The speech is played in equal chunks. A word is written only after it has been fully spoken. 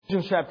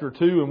Ephesians chapter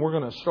 2, and we're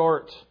going to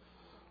start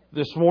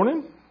this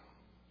morning.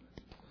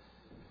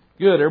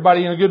 Good.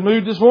 Everybody in a good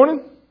mood this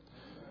morning?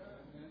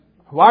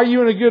 Why are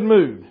you in a good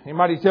mood?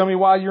 Anybody tell me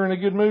why you're in a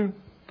good mood?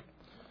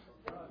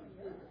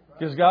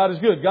 Because God is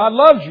good. God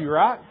loves you,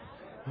 right?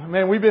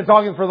 Man, we've been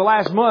talking for the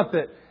last month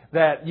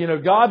that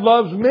God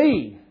loves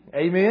me.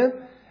 Amen.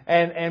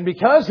 And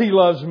because He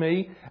loves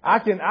me, I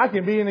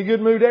can be in a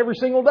good mood every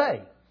single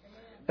day.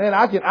 And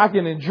I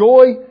can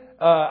enjoy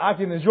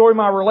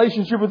my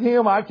relationship with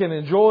Him. I can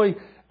enjoy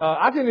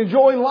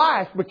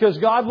life because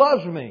God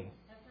loves me.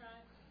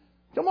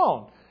 Come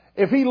on.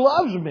 If He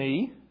loves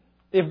me,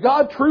 if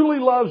God truly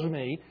loves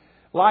me,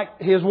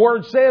 like His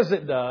Word says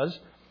it does,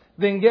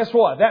 then guess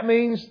what? That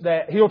means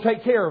that He'll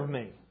take care of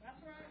me.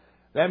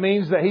 That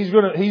means that He's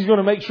going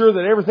to make sure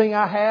that everything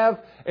I have,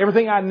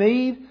 everything I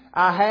need,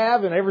 I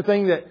have, and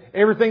everything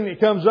that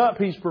comes up,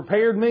 He's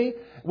prepared me.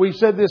 We've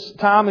said this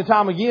time and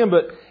time again,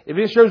 but if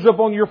it shows up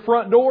on your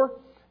front door,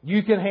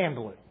 you can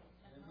handle it.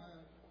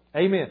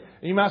 Amen.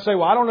 You might say,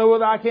 well, I don't know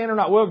whether I can or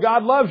not. Well,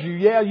 God loves you.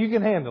 Yeah, you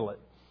can handle it.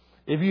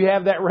 If you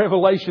have that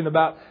revelation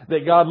about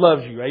that God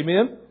loves you.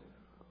 Amen.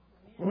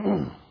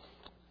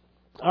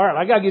 All right,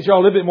 I got to get you all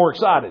a little bit more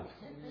excited.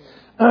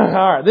 All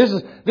right, this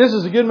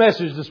is a good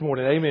message this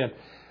morning. Amen.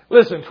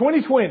 Listen,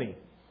 2020,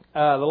 the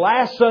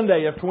last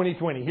Sunday of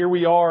 2020. Here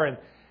we are, and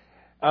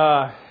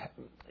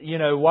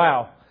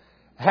wow,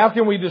 how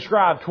can we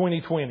describe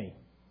 2020?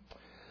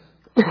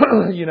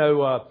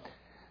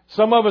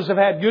 Some of us have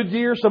had good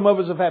years, some of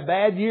us have had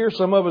bad years,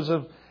 some of us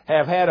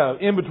have had an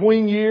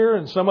in-between year,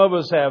 and some of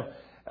us have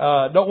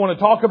don't want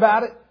to talk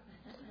about it.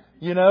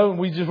 And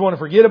we just want to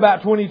forget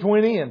about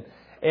 2020 and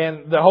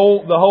the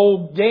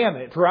whole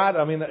gamut, right?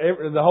 I mean,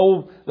 the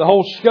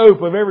whole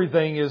scope of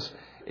everything is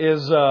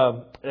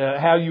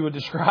how you would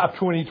describe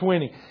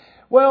 2020.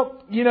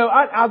 Well,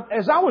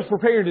 as I was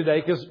prepared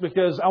today,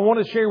 because I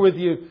want to share with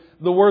you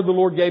the word the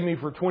Lord gave me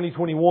for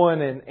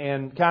 2021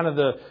 and kind of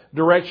the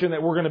direction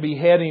that we're going to be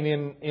heading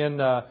in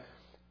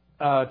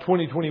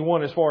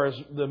 2021 as far as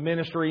the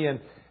ministry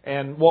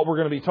and what we're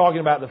going to be talking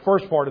about the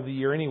first part of the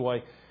year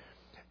anyway.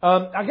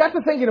 I got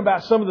to thinking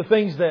about some of the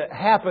things that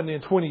happened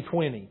in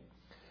 2020.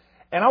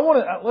 And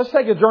let's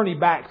take a journey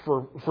back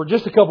for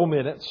just a couple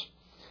minutes.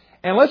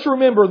 And let's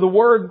remember the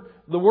word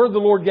the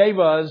Lord gave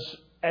us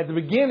at the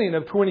beginning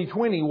of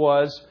 2020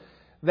 was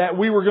that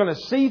we were going to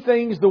see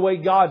things the way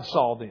God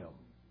saw them.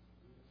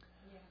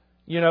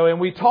 And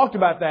we talked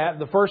about that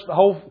the first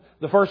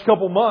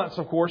couple months,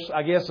 of course,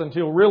 I guess,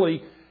 until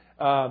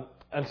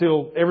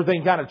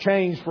everything kind of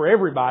changed for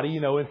everybody,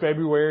 in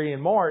February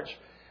and March.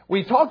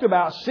 We talked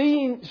about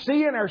seeing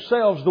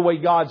ourselves the way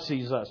God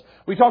sees us.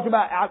 We talked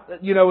about,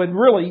 and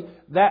really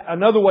that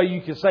another way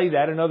you could say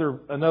that,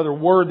 another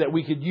word that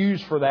we could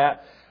use for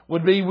that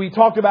would be we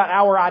talked about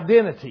our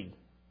identity.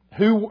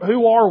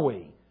 Who are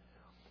we?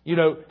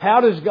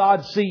 How does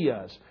God see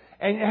us?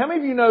 And how many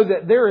of you know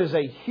that there is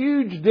a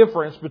huge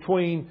difference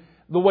between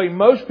the way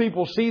most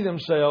people see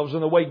themselves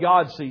and the way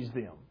God sees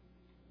them?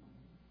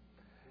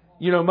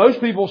 Most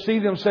people see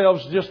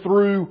themselves just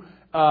through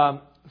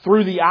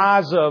the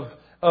eyes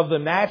of the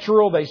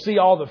natural. They see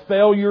all the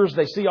failures.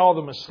 They see all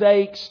the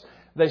mistakes.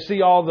 They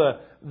see all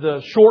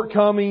the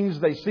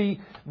shortcomings. They see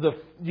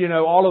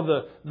all of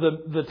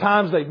the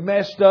times they've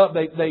messed up.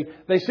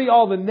 They see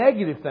all the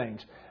negative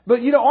things. But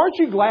aren't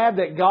you glad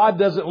that God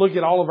doesn't look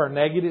at all of our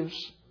negatives?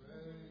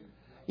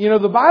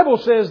 The Bible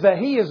says that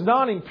He is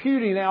not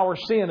imputing our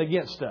sin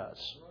against us.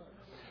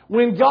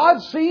 When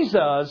God sees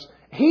us,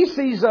 He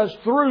sees us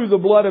through the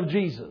blood of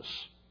Jesus.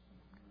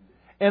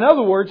 In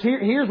other words,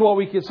 here's what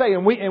we could say,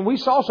 and we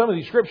saw some of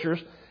these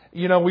scriptures.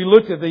 We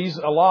looked at these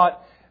a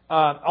lot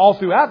all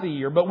throughout the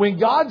year. But when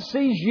God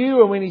sees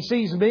you and when He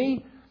sees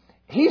me,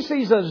 He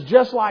sees us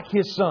just like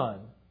His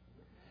Son.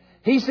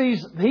 He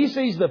sees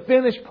the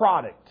finished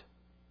product.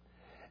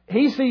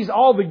 He sees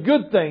all the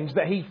good things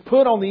that He's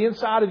put on the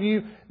inside of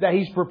you, that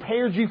He's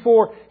prepared you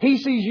for. He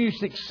sees you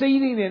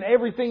succeeding in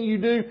everything you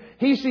do.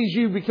 He sees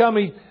you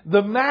becoming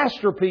the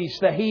masterpiece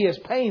that He has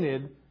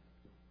painted.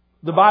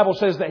 The Bible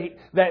says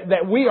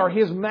that we are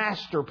His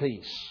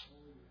masterpiece.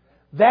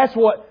 That's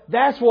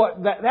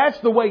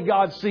the way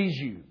God sees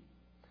you.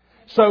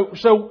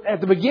 So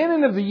at the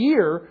beginning of the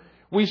year,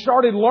 we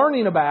started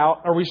talking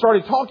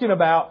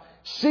about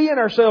seeing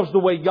ourselves the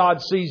way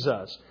God sees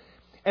us.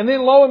 And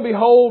then lo and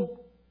behold,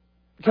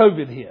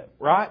 COVID hit,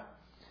 right?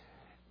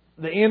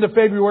 The end of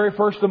February,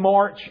 1st of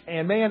March.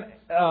 And man,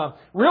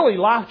 really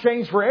life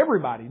changed for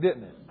everybody,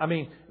 didn't it? I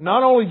mean,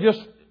 not only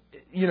just,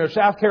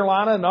 South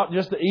Carolina, not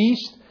just the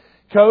East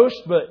Coast,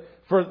 but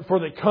for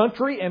the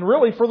country and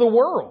really for the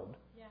world.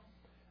 Yeah.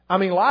 I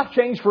mean, life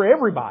changed for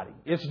everybody.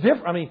 It's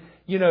different. I mean,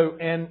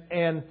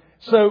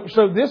 so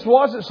this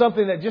wasn't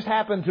something that just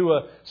happened to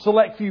a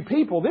select few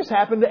people. This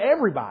happened to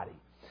everybody.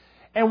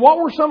 And what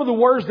were some of the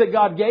words that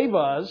God gave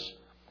us,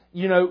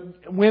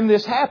 when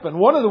this happened?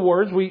 One of the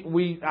words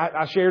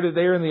I shared it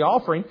there in the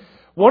offering.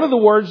 One of the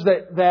words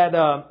that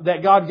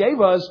God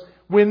gave us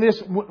when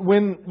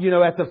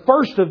at the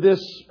first of this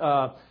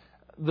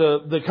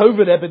the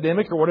COVID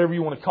epidemic or whatever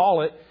you want to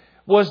call it,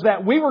 was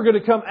that we were going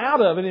to come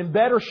out of it in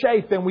better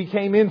shape than we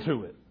came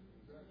into it.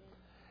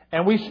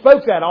 And we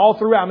spoke that all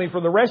throughout. I mean,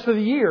 for the rest of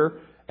the year,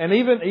 and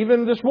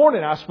even this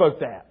morning I spoke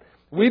that.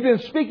 We've been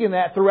speaking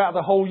that throughout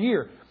the whole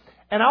year.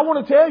 And I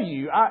want to tell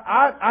you,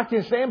 I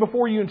can stand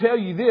before you and tell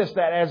you this,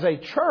 that as a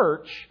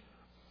church,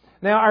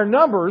 now our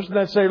numbers,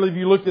 necessarily, if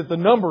you looked at the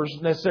numbers,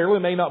 necessarily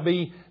may not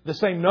be the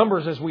same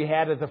numbers as we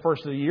had at the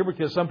first of the year,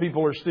 because some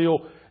people are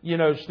still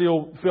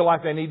feel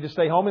like they need to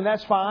stay home, and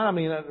that's fine. I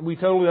mean, we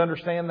totally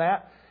understand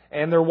that.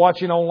 And they're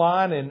watching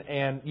online,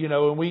 and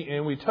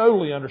we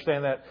totally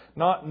understand that.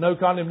 No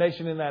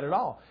condemnation in that at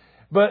all.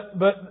 But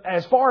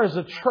as far as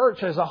the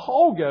church as a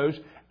whole goes,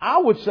 I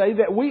would say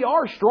that we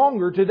are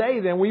stronger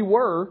today than we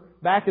were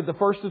back at the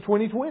first of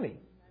 2020.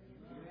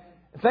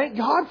 Thank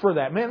God for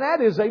that. Man,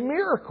 that is a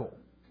miracle.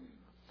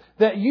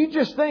 That you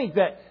just think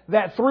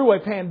that through a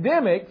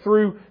pandemic,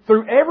 through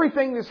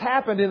everything that's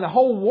happened in the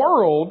whole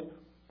world,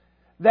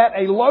 that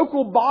a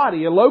local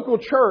body, a local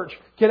church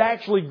could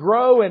actually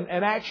grow and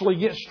actually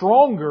get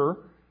stronger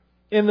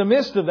in the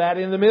midst of that,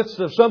 in the midst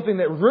of something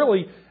that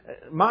really,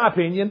 in my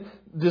opinion,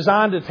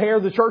 designed to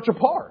tear the church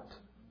apart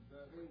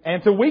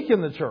and to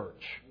weaken the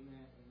church.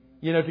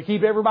 To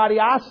keep everybody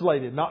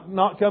isolated,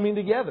 not coming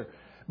together.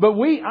 But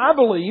I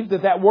believe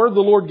that word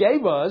the Lord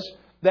gave us,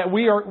 that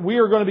we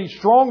are going to be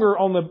stronger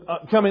on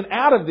the coming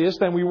out of this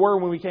than we were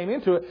when we came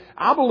into it.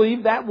 I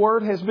believe that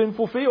word has been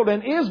fulfilled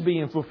and is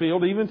being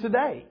fulfilled even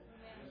today.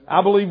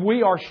 I believe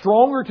we are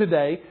stronger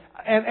today,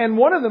 and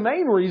one of the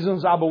main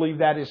reasons I believe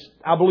that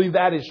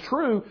is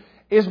true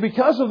is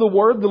because of the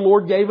word the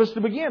Lord gave us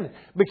to begin.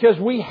 Because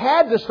we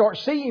had to start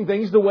seeing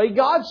things the way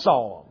God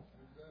saw them.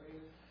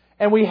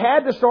 And we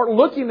had to start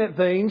looking at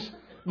things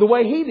the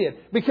way He did.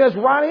 Because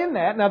right in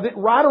that,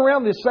 right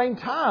around this same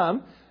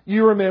time,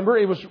 you remember,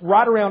 it was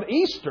right around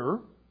Easter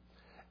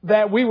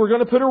that we were going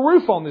to put a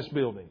roof on this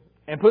building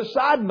and put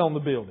siding on the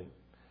building.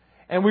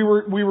 And we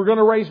were going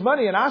to raise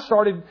money. And I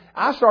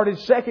started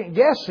second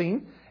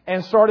guessing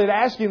and started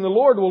asking the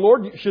Lord, well,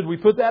 Lord, should we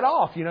put that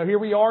off? Here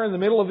we are in the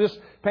middle of this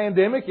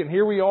pandemic, and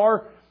here we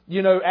are,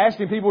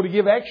 asking people to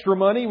give extra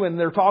money when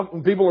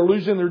people are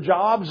losing their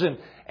jobs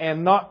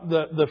and not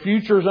the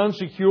future's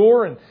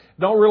unsecure and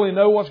don't really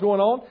know what's going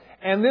on.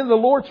 And then the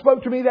Lord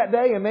spoke to me that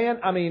day, and man,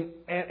 I mean,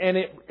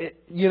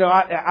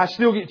 I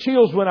still get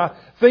chills when I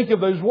think of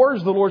those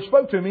words the Lord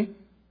spoke to me.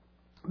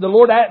 The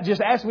Lord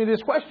just asked me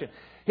this question.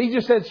 He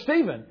just said,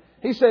 Stephen,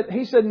 He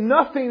said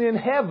nothing in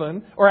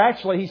heaven, or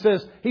actually he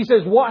says,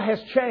 what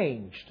has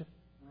changed?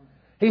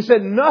 He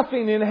said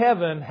nothing in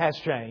heaven has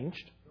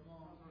changed.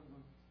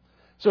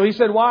 So He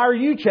said, why are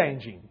you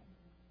changing?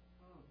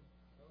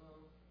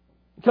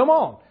 Come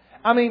on.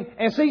 I mean,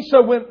 and see,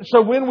 so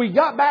when we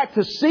got back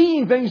to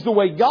seeing things the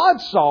way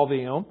God saw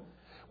them,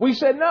 we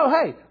said, no,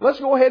 hey, let's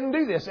go ahead and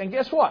do this. And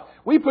guess what?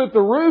 We put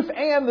the roof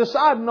and the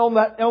siding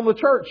on the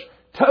church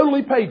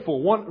totally paid for,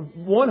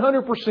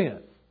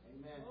 100%.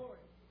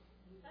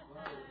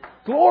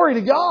 Glory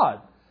to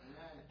God.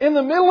 In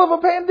the middle of a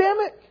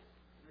pandemic.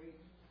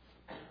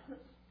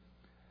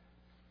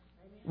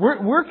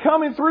 We're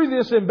coming through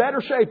this in better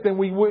shape than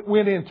we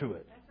went into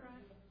it.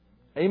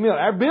 Amen.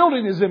 Our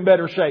building is in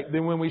better shape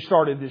than when we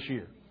started this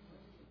year.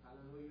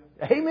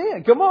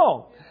 Amen. Come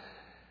on.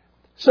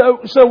 So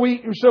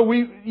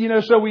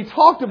we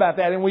talked about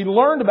that, and we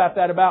learned about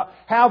that, about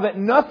how that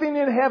nothing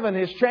in heaven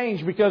has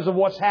changed because of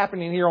what's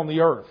happening here on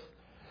the earth.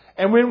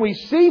 And when we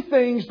see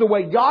things the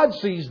way God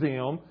sees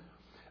them,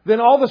 then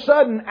all of a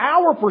sudden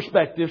our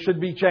perspective should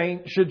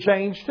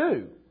change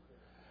too.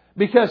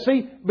 Because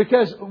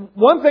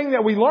one thing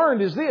that we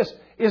learned is this,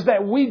 is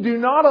that we do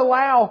not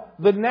allow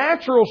the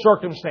natural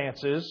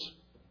circumstances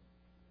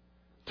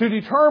to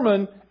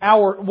determine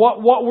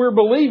what we're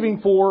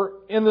believing for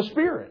in the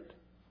Spirit.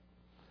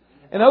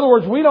 In other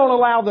words, we don't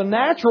allow the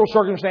natural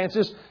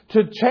circumstances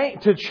to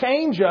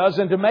change us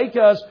and to make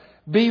us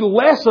be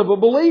less of a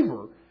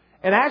believer.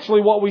 And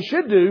actually what we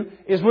should do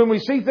is when we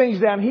see things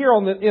down here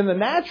in the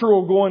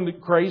natural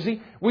going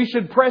crazy, we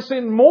should press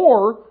in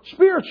more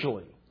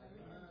spiritually.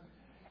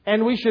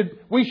 And we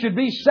should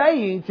be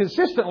saying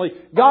consistently,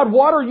 God,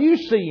 what are you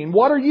seeing?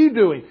 What are you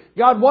doing?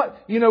 God,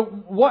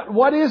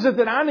 what is it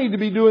that I need to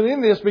be doing in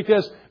this?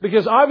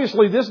 Because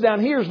obviously this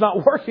down here is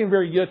not working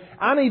very good.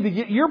 I need to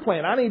get your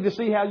plan. I need to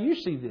see how you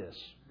see this.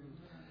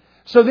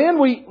 So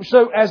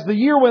as the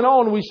year went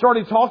on, we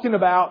started talking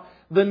about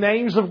the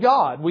names of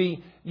God.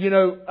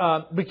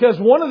 Because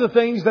one of the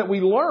things that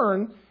we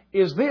learn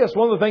is this.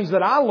 One of the things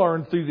that I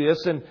learned through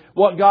this, and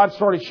what God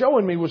started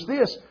showing me was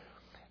this,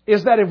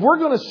 is that if we're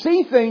going to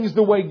see things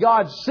the way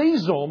God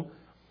sees them,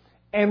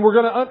 and we're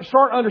going to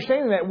start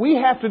understanding that, we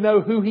have to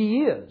know who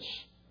He is.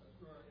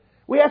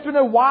 We have to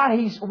know why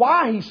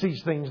He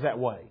sees things that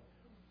way.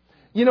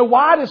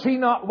 Why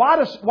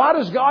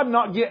does God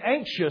not get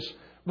anxious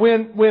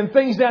when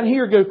things down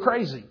here go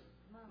crazy?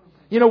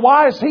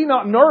 Why is He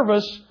not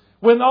nervous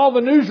when all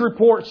the news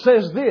report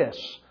says this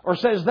or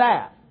says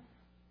that?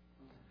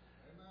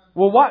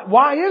 Well,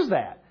 why is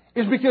that?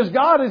 It's because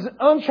God is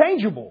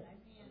unchangeable.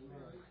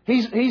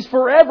 He's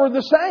forever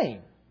the same.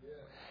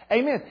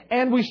 Amen.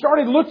 And we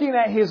started looking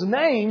at His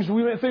names.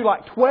 We went through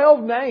like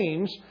 12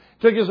 names.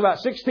 Took us about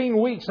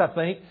 16 weeks, I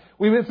think.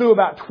 We went through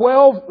about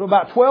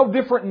 12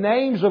 different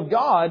names of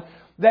God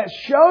that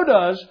showed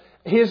us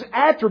His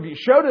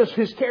attributes, showed us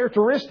His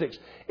characteristics.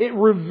 It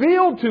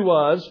revealed to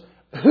us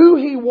who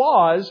He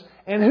was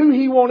and who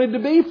He wanted to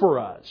be for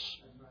us.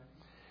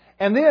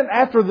 And then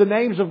after the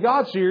Names of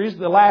God series,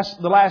 the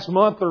last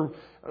month or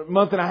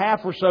month and a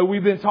half or so,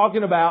 we've been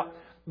talking about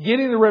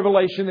getting the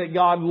revelation that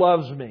God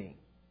loves me.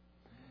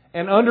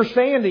 And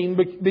understanding,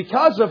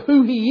 because of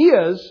who He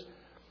is,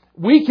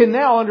 we can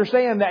now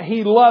understand that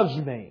He loves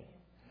me.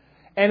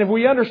 And if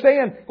we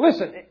understand,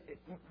 listen,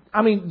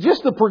 I mean,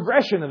 just the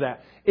progression of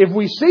that. If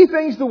we see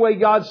things the way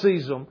God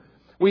sees them,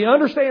 we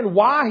understand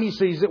why He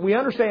sees it, we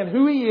understand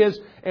who He is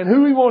and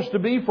who He wants to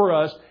be for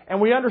us, and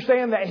we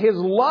understand that His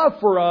love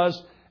for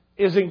us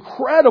is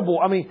incredible.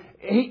 I mean,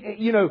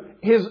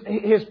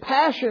 His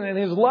passion and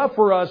His love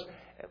for us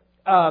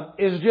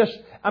is just,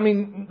 I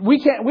mean, we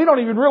don't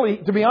even really,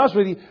 to be honest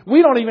with you,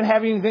 we don't even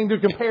have anything to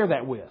compare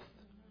that with.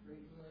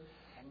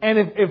 And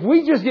if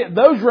we just get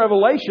those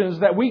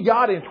revelations that we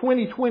got in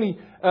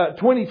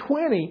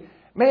 2020,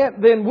 man,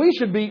 then we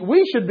should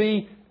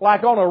be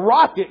like on a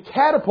rocket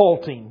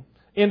catapulting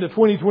into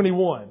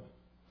 2021.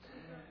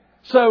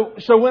 So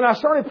when I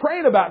started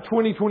praying about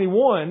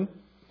 2021,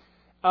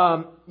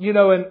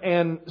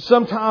 and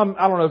sometime,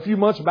 I don't know, a few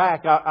months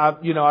back,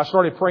 I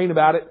started praying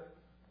about it.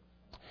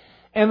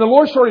 And the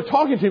Lord started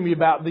talking to me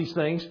about these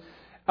things.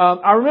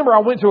 I remember I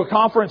went to a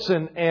conference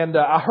and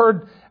I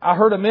heard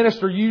a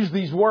minister use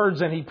these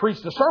words, and he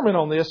preached a sermon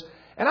on this.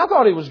 And I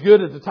thought it was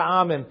good at the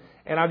time, and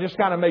I just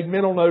kind of made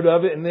mental note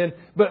of it. And then,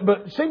 but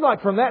it seemed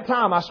like from that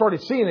time I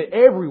started seeing it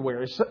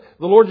everywhere. The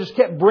Lord just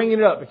kept bringing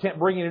it up. It kept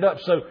bringing it up.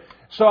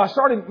 So I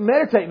started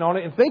meditating on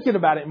it and thinking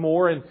about it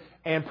more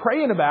and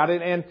praying about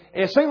it. And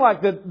it seemed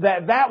like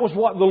that was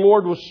what the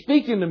Lord was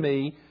speaking to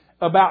me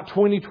about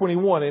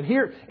 2021. And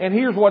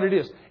here's what it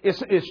is.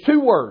 It's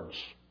two words.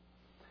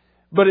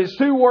 But it's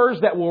two words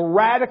that will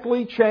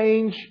radically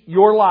change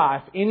your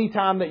life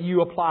anytime that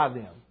you apply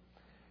them.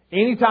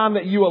 Anytime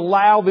that you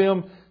allow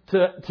them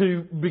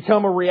to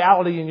become a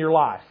reality in your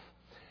life.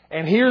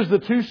 And here's the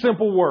two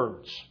simple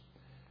words.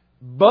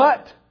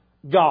 But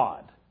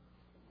God.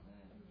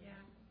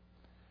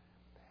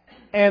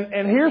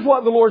 And here's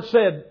what the Lord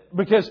said,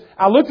 because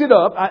I looked it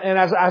up, and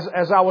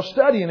as I was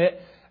studying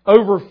it,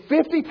 over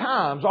 50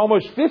 times,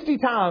 almost 50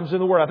 times in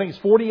the Word, I think it's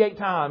 48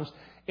 times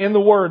in the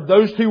Word,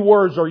 those two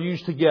words are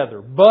used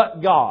together.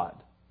 But God.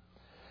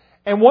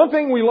 And one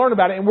thing we learn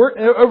about it, and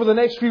over the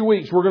next few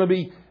weeks, we're going to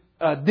be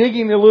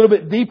digging a little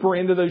bit deeper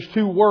into those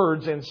two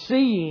words and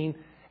seeing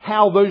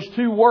how those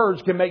two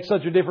words can make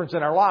such a difference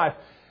in our life.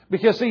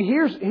 Because see,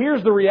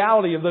 here's the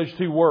reality of those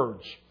two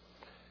words.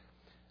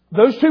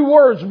 Those two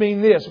words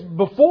mean this.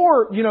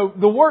 Before,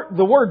 the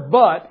word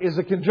but is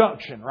a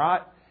conjunction,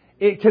 right?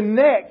 It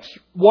connects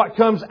what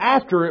comes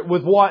after it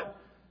with what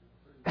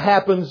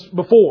happens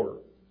before.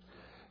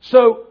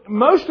 So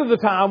most of the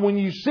time when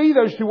you see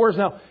those two words,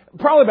 now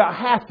probably about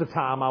half the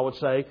time I would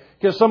say,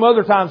 because some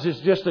other times it's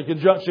just a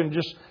conjunction,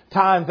 just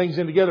tying things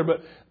in together,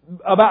 but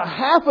about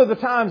half of the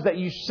times that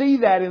you see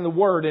that in the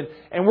Word,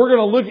 and we're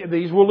going to look at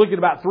these, we'll look at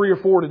about 3 or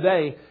 4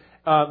 today,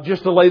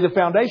 just to lay the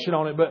foundation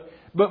on it, but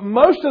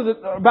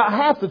about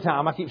half the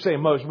time, I keep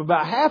saying most, but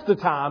about half the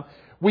time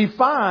we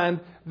find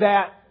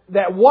that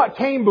what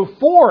came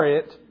before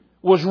it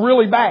was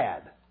really bad.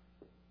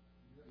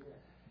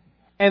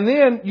 And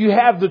then you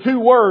have the two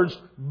words,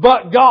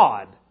 but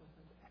God.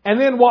 And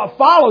then what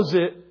follows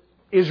it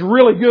is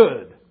really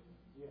good.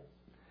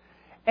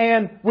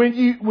 And when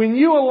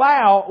you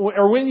allow,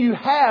 or when you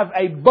have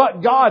a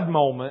but God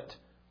moment,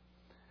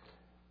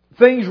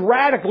 things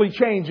radically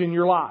change in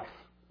your life.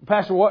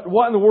 Pastor,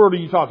 what in the world are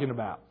you talking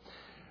about?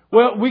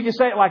 Well, we can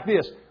say it like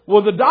this.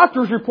 Well, the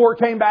doctor's report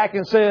came back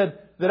and said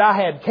that I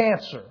had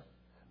cancer.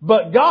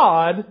 But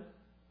God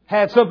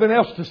had something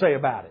else to say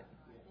about it.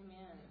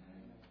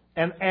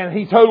 And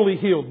He totally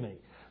healed me.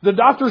 The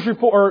doctor's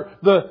report, or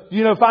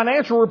the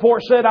financial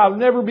report said I'll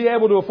never be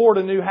able to afford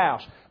a new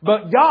house.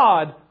 But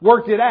God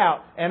worked it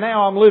out, and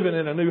now I'm living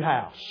in a new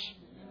house.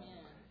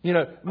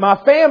 My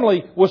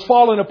family was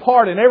falling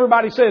apart, and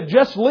everybody said,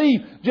 just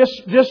leave,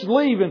 just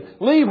leave, and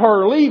leave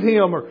her, leave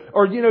him,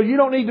 or you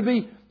don't need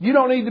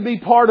to be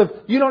part of,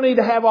 you don't need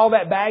to have all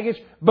that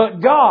baggage. But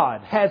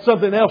God had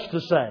something else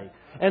to say.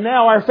 And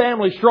now our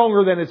family's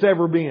stronger than it's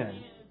ever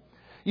been.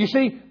 You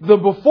see, the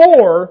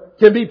before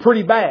can be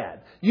pretty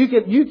bad.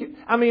 Listen,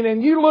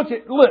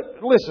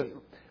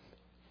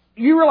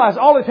 you realize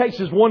all it takes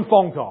is one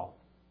phone call.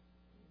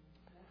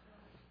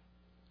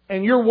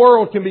 And your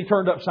world can be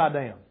turned upside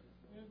down.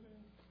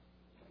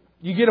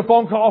 You get a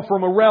phone call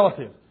from a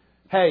relative.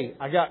 Hey,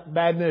 I got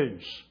bad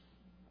news.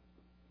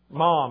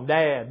 Mom,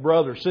 dad,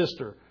 brother,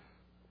 sister,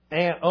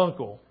 aunt,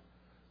 uncle.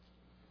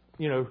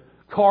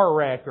 Car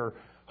wreck or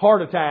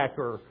heart attack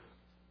or,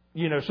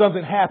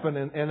 something happened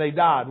and they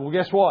died. Well,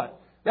 guess what?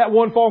 That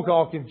one phone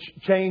call can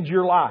change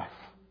your life.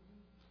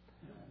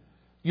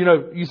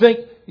 You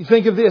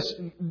think of this.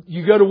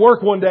 You go to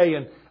work one day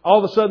and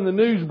all of a sudden the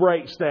news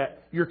breaks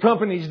that your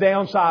company's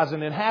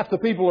downsizing and half the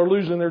people are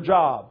losing their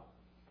job.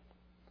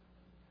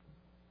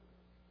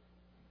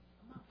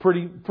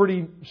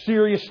 Pretty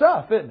serious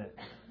stuff, isn't it?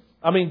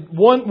 I mean,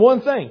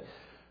 one thing.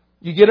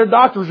 You get a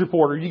doctor's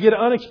report or you get an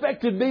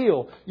unexpected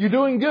bill. You're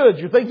doing good.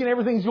 You're thinking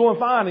everything's going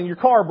fine and your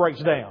car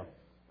breaks down.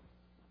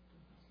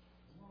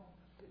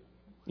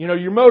 You know,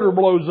 your motor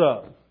blows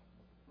up.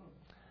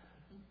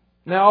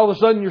 Now all of a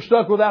sudden you're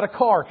stuck without a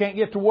car, can't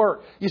get to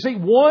work. You see,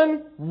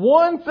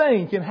 one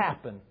thing can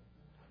happen,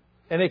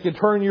 and it can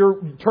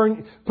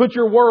put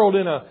your world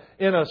in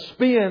a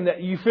spin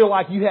that you feel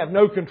like you have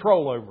no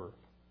control over.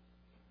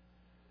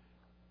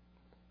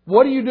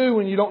 What do you do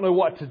when you don't know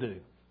what to do?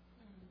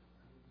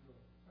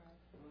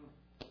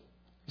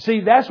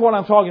 See, that's what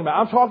I'm talking about.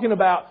 I'm talking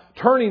about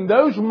turning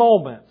those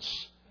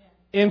moments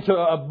into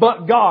a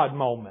but God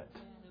moment.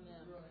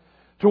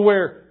 To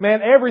where,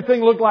 man,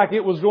 everything looked like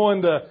it was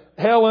going to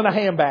hell in a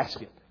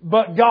handbasket.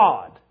 But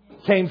God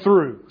came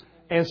through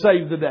and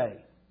saved the day.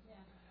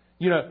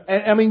 You know,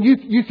 and I mean,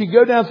 you could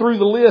go down through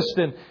the list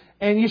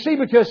and you see,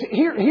 because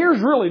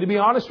here's really, to be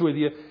honest with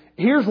you,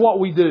 here's what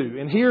we do.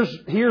 And here's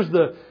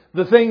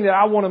the thing that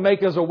I want to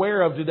make us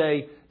aware of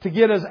today to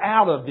get us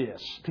out of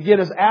this. To get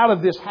us out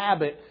of this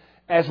habit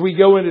as we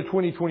go into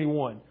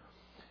 2021.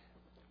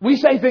 We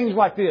say things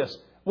like this.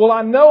 Well,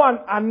 I know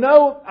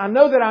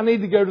that I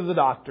need to go to the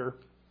doctor,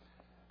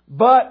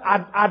 but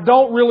I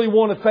don't really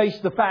want to face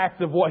the fact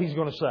of what he's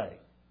going to say.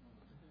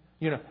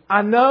 You know,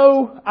 I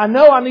know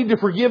I need to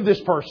forgive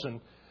this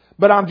person,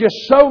 but I'm just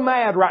so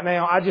mad right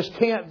now. I just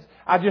can't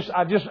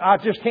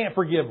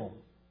forgive them.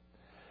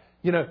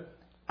 You know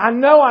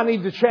I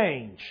need to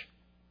change.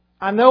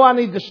 I know I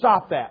need to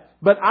stop that,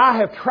 but I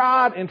have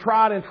tried and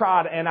tried and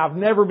tried, and I've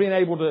never been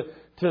able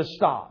to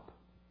stop.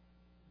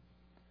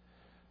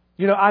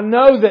 You know, I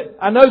know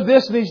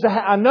this needs to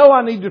I know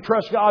I need to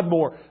trust God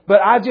more,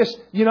 but I just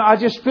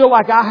feel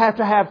like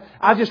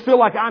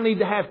I need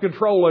to have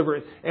control over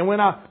it. And when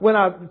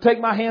I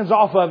take my hands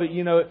off of it,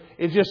 you know,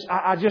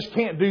 I just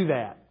can't do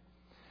that.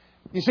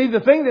 You see,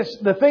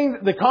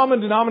 the common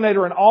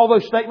denominator in all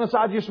those statements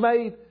I just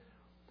made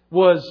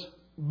was,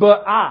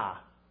 but I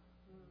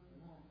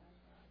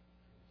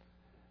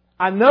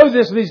know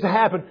this needs to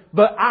happen,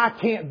 but I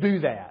can't do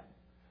that.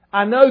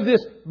 I know this,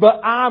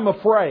 but I'm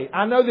afraid.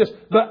 I know this,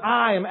 but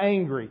I am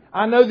angry.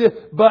 I know this,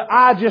 but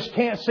I just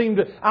can't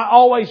I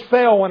always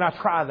fail when I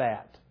try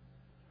that.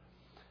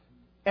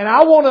 And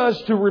I want us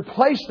to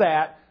replace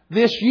that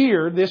this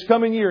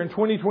coming year in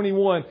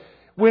 2021,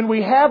 when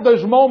we have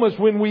those moments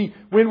when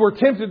we're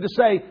tempted to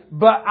say,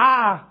 but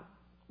I,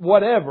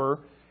 whatever,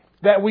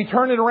 that we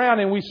turn it around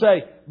and we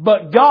say,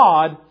 but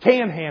God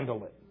can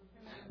handle it.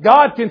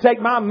 God can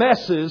take my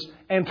messes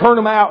and turn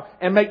them out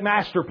and make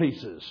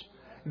masterpieces.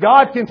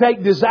 God can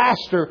take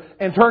disaster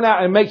and turn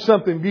out and make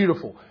something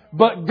beautiful.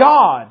 But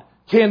God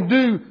can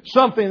do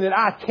something that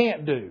I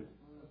can't do.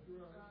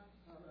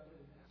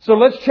 So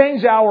let's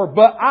change our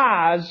but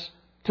I's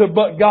to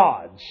but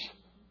God's.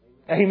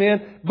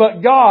 Amen.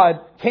 But God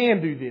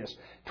can do this.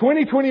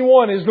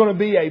 2021 is going to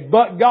be a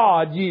but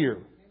God year.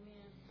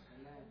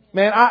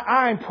 Man,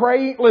 I'm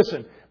praying.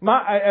 Listen,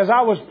 as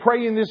I was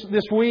praying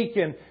this week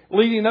and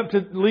leading up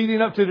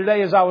to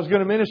today, as I was going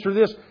to minister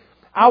this,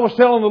 I was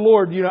telling the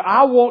Lord, you know,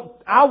 I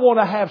want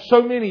to have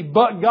so many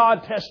but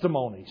God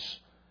testimonies.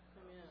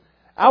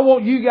 I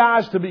want you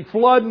guys to be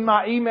flooding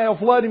my email,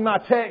 flooding my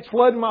text,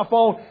 flooding my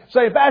phone,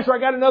 saying, Pastor, I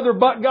got another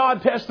but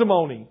God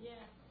testimony. Yeah.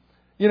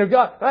 You know,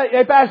 God,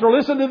 hey Pastor,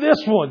 listen to this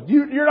one.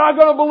 You're not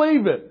going to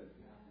believe it.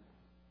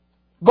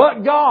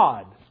 But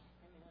God.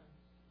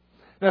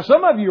 Now,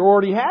 some of you are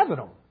already having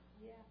them.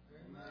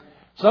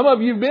 Some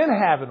of you have been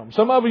having them.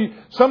 Some of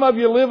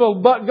you live a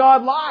but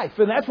God life,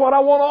 and that's what I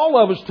want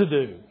all of us to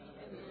do.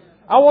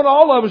 I want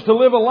all of us to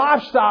live a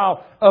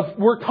lifestyle of,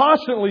 we're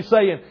constantly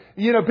saying,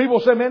 you know, people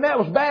say, man, that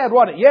was bad,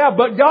 wasn't it? Yeah,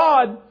 but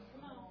God.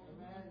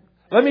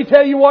 Let me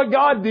tell you what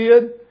God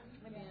did.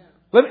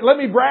 Let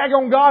me brag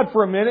on God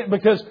for a minute,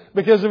 because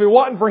if it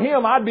wasn't for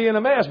Him, I'd be in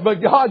a mess. But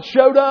God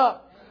showed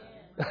up.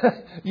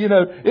 You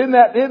know, isn't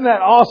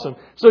that awesome?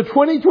 So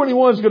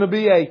 2021 is going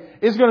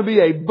to be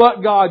a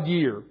but God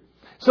year.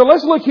 So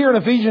let's look here in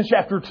Ephesians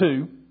chapter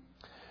 2.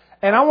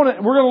 And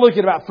we're going to look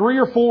at about 3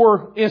 or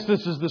 4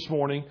 instances this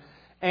morning.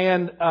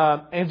 And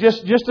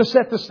just to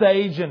set the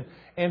stage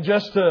and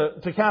just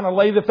to kind of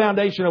lay the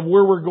foundation of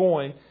where we're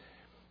going.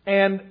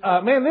 And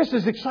man, this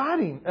is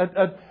exciting.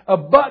 A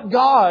but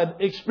God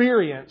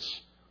experience.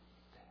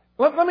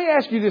 Let me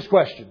ask you this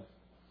question.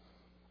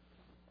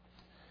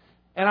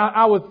 And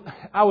I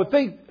would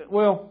think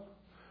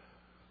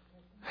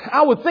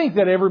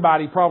that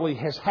everybody probably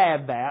has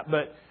had that,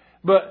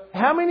 but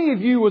how many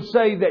of you would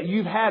say that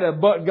you've had a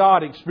but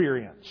God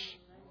experience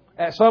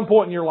at some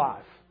point in your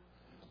life?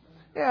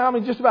 Yeah, I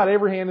mean, just about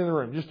every hand in the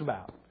room, just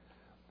about.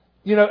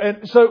 You know,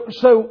 and so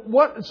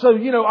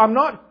you know, I'm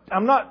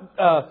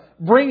not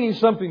bringing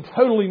something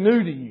totally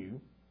new to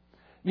you.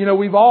 You know,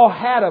 we've all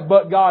had a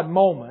but God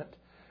moment.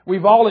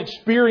 We've all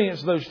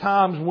experienced those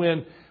times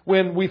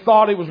when we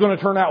thought it was going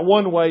to turn out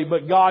one way,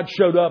 but God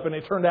showed up and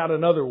it turned out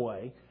another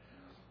way.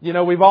 You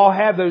know, we've all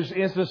had those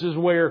instances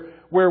where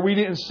we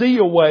didn't see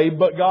a way,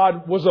 but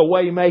God was a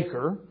way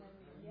maker.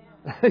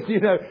 You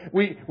know,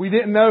 we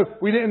didn't know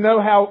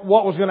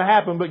what was going to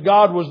happen, but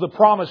God was the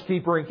promise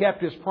keeper and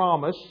kept His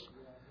promise.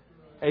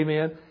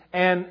 Amen.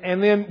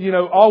 And then, you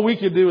know, all we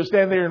could do is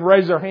stand there and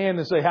raise our hand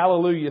and say,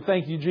 hallelujah,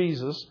 thank you,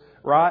 Jesus.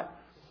 Right?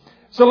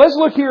 So let's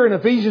look here in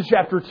Ephesians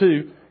chapter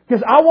 2,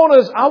 because I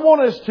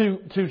want us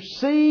to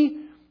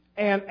see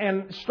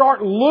and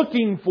start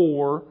looking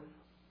for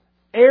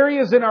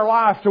areas in our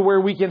life to where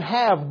we can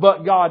have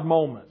but God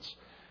moments.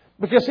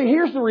 Because see,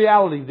 here's the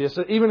reality of this.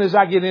 Even as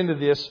I get into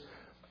this,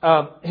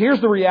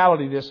 here's the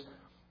reality of this.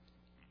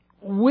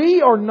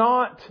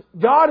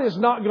 God is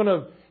not going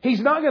to, He's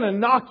not going to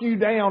knock you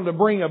down to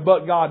bring a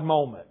but God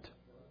moment.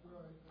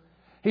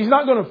 He's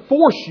not going to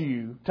force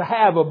you to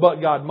have a but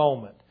God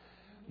moment.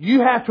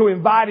 You have to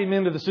invite Him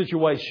into the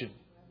situation.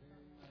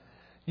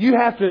 You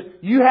have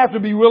to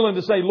be willing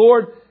to say,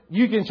 Lord,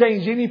 You can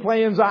change any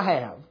plans I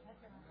have.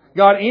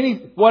 God,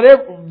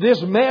 whatever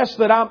this mess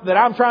that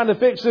I'm trying to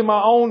fix in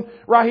my own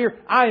right here,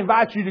 I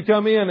invite You to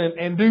come in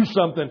and do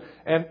something.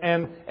 And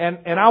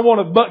I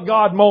want a but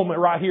God moment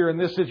right here in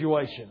this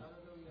situation.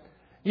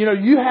 You know,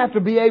 you have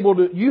to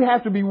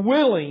be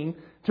willing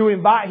to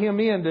invite Him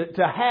in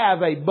to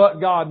have a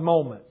but God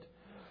moment.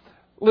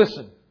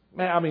 Listen,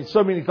 man, I mean,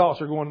 so many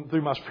thoughts are going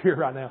through my spirit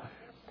right now.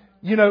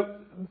 You know,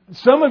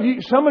 some of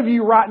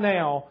you right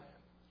now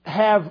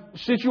have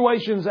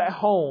situations at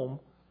home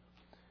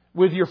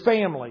with your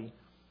family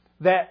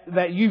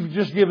that you've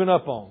just given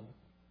up on.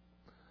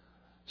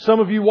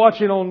 Some of you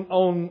watching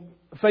on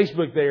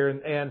Facebook there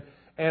and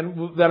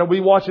that'll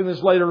be watching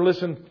this later,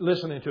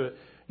 listening to it.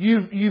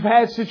 You've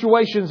had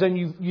situations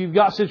and you've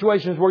got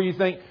situations where you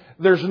think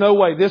there's no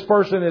way. This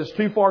person is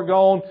too far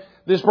gone.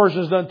 This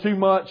person's done too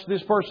much.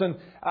 This person,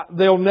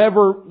 they'll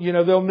never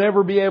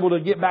be able to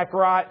get back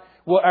right.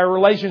 Well, our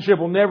relationship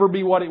will never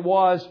be what it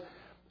was.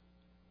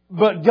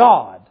 But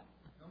God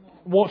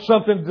wants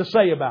something to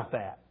say about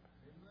that.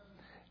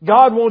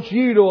 God wants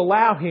you to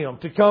allow Him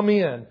to come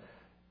in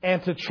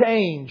and to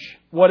change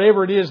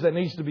whatever it is that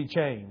needs to be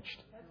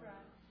changed.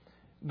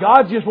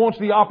 God just wants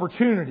the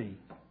opportunity.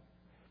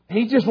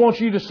 He just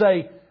wants you to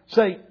say,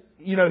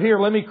 you know, here,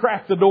 let me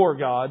crack the door,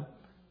 God.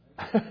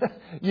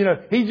 You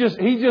know, He just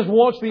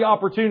wants the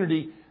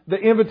opportunity, the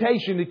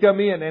invitation to come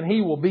in, and He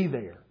will be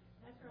there.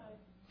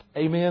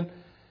 Amen.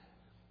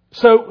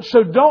 So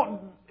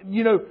don't,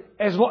 you know,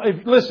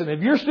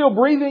 if you're still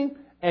breathing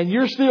and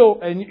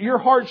your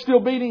heart's still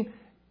beating,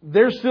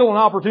 there's still an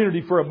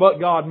opportunity for a but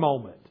God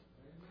moment.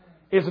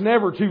 It's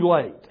never too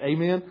late.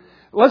 Amen.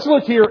 Let's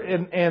look here,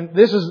 and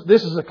this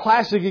is a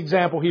classic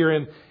example here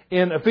in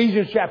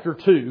Ephesians chapter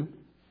 2.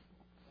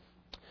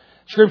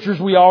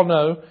 Scriptures we all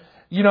know.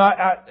 You know,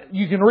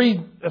 you can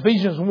read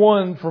Ephesians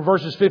 1 from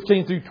verses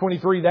 15 through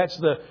 23. That's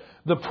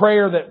the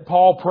prayer that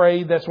Paul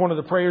prayed. That's one of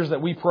the prayers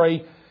that we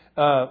pray,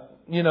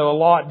 you know, a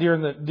lot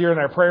during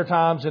our prayer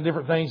times and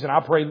different things. And I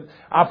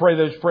pray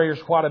those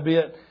prayers quite a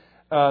bit.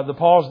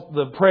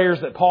 The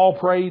prayers that Paul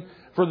prayed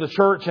for the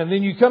church. And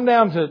then you come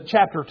down to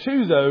chapter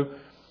 2, though,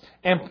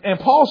 and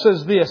Paul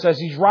says this as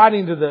he's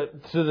writing to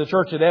the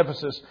church at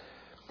Ephesus.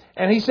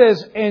 And he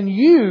says, "And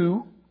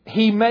you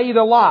He made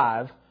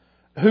alive,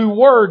 who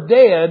were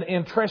dead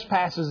in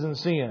trespasses and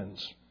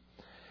sins,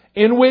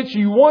 in which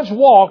you once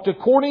walked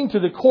according to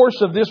the course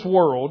of this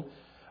world,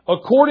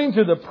 according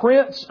to the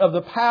prince of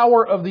the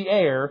power of the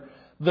air,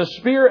 the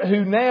spirit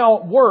who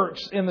now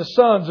works in the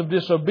sons of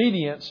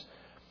disobedience,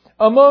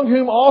 among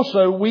whom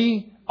also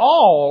we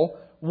all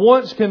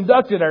once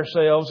conducted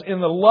ourselves in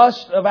the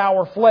lust of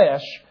our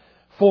flesh,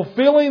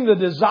 fulfilling the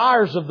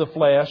desires of the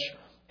flesh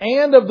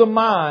and of the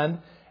mind,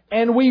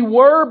 and we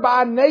were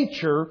by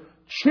nature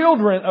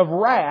children of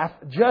wrath,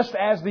 just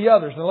as the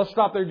others." Now let's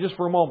stop there just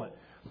for a moment.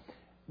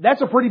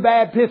 That's a pretty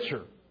bad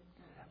picture.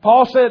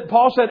 Paul said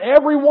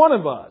every one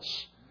of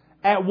us,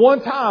 at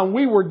one time,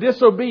 we were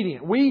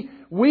disobedient.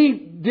 We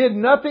did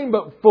nothing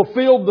but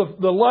fulfilled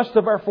the lust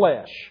of our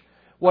flesh.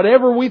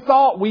 Whatever we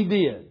thought, we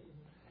did.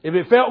 If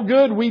it felt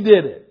good, we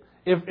did it.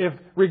 If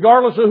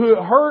regardless of who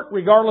it hurt,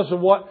 regardless of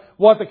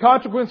what the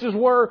consequences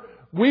were,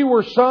 we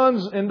were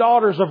sons and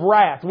daughters of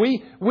wrath.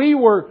 We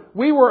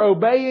were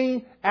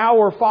obeying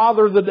our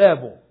father, the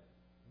devil.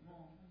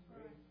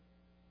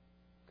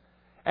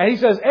 And he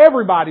says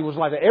everybody was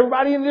like that.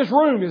 Everybody in this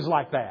room is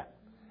like that.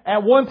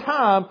 At one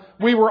time,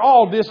 we were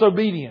all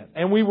disobedient.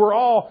 And we were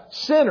all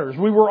sinners.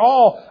 We were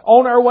all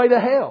on our way to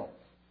hell.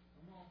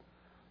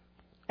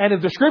 And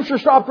if the Scripture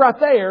stopped right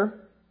there,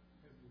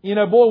 you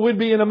know, boy, we'd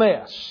be in a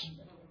mess.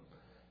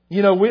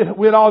 You know,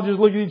 we'd all just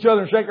look at each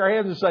other and shake our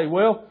heads and say,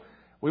 well,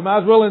 we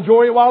might as well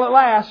enjoy it while it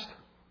lasts.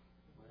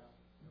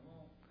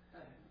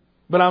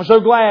 But I'm so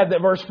glad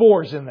that verse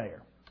 4 is in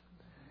there.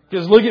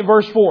 Because look at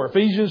verse 4.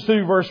 Ephesians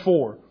 2 verse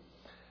 4.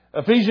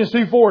 Ephesians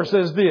 2:4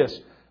 says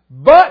this: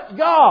 "But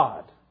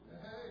God."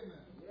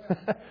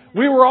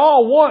 We were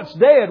all once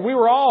dead. We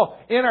were all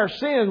in our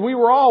sins. We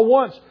were all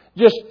once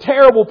just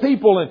terrible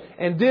people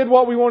and did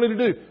what we wanted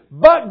to do.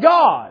 But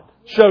God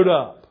showed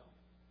up.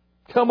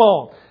 Come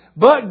on.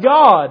 But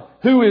God,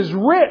 who is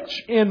rich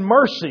in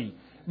mercy,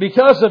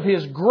 because of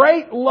His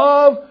great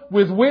love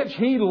with which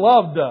He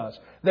loved us.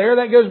 There,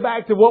 that goes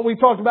back to what we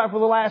talked about for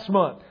the last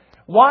month.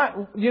 Why,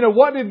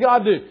 what did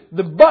God do?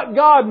 The but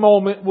God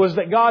moment was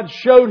that God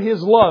showed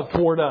His love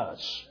toward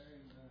us.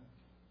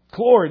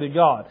 Glory to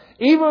God.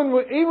 Even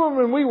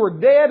when we were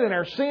dead in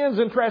our sins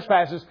and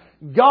trespasses,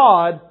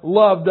 God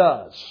loved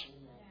us.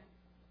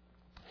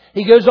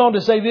 He goes on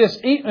to say this,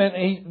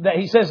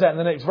 he says that in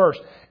the next verse.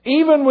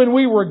 Even when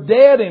we were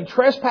dead in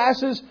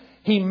trespasses,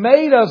 He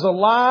made us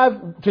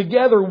alive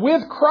together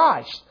with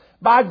Christ.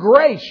 By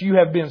grace you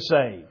have been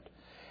saved.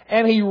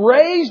 And He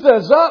raised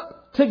us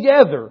up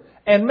together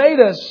and made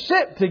us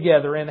sit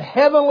together in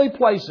heavenly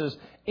places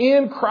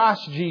in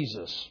Christ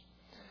Jesus,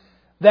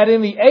 that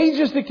in the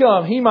ages to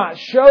come He might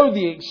show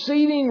the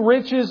exceeding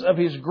riches of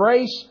His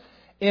grace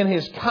in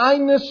His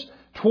kindness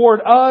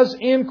toward us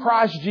in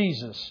Christ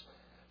Jesus.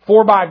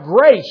 For by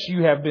grace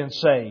you have been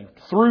saved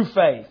through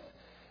faith,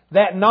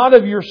 that not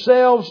of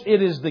yourselves,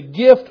 it is the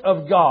gift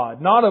of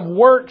God, not of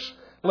works,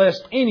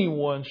 lest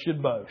anyone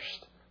should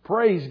boast.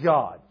 Praise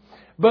God.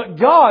 But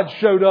God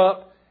showed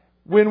up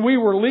when we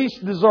were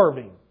least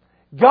deserving.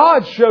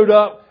 God showed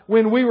up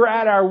when we were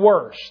at our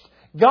worst.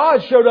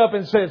 God showed up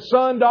and said,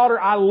 son, daughter,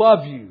 I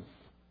love you.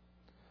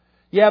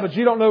 Yeah, but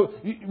you don't know.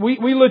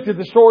 We looked at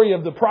the story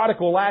of the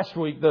prodigal last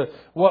week,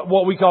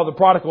 what we call the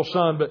prodigal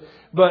son.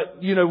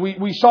 But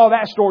we saw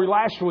that story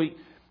last week.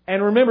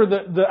 And remember,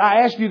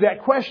 I asked you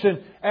that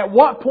question. At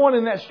what point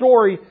in that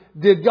story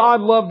did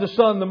God love the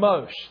son the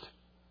most?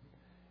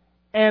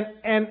 And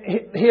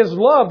His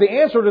love, the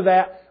answer to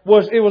that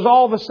was it was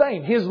all the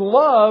same. His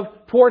love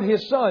toward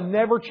His son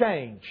never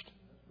changed.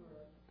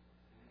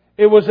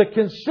 It was a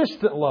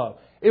consistent love.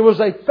 It was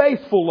a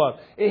faithful love.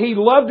 He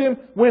loved him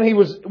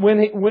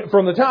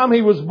from the time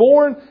he was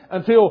born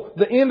until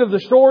the end of the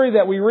story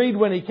that we read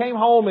when he came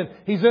home and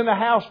he's in the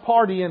house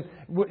partying,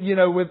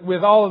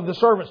 with all of the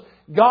servants.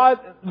 God,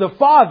 the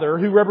Father,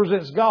 who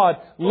represents God,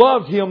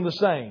 loved him the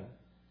same.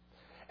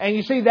 And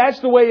you see, that's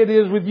the way it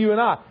is with you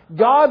and I.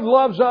 God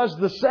loves us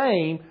the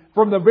same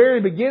from the very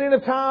beginning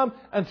of time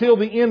until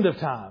the end of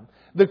time.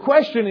 The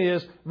question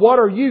is, what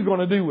are you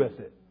going to do with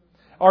it?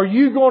 Are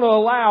you going to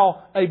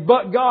allow a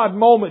but God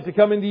moment to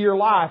come into your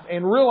life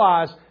and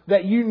realize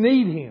that you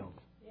need Him?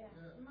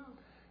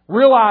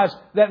 Realize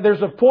that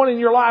there's a point in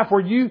your life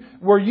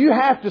where you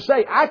have to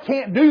say, I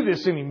can't do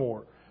this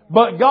anymore,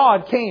 but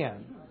God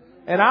can.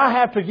 And I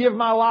have to give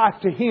my life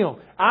to Him.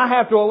 I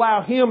have to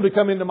allow Him to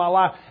come into my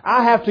life.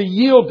 I have to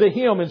yield to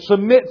Him and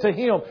submit to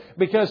Him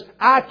because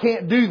I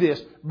can't do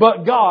this,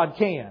 but God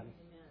can.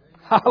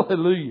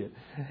 Hallelujah.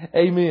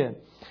 Amen.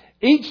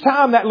 Each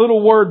time that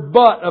little word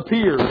but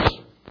appears,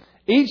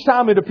 each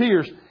time it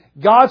appears,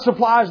 God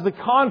supplies the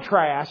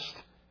contrast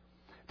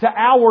to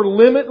our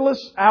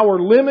limits, our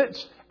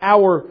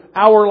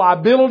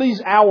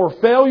liabilities, our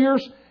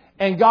failures.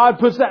 And God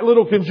puts that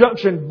little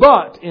conjunction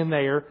but in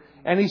there.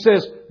 And He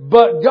says,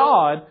 but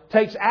God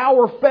takes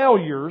our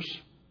failures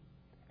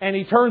and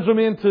He turns them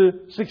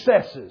into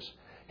successes.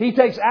 He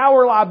takes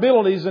our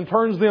liabilities and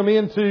turns them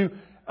into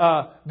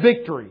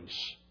victories.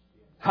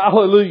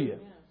 Hallelujah.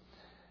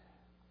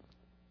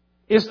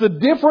 It's the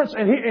difference,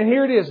 and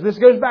here it is. This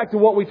goes back to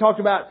what we talked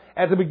about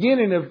at the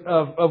beginning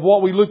of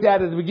what we looked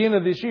at the beginning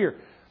of this year.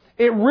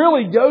 It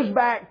really goes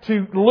back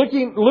to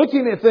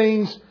looking at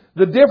things,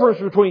 the difference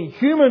between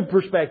human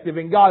perspective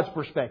and God's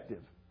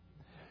perspective.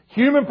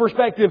 Human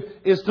perspective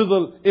is to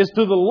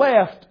the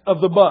left of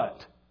the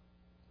but.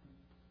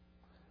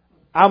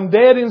 I'm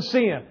dead in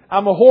sin.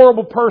 I'm a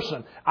horrible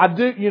person.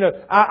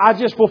 I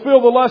just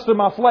fulfill the lust of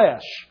my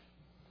flesh.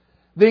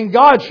 Then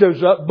God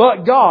shows up,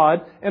 but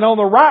God, and on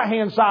the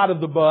right-hand side of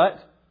the but,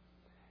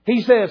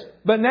 He says,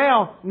 but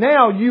now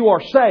you are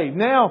saved.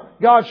 Now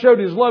God showed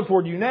His love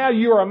toward you. Now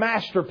you are a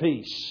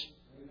masterpiece.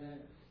 Amen.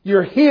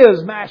 You're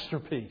His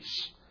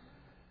masterpiece.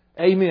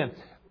 Amen.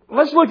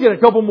 Let's look at a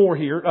couple more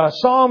here.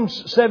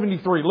 Psalms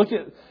 73.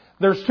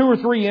 There's 2 or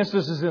 3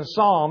 instances in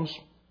Psalms,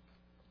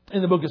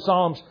 in the book of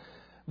Psalms,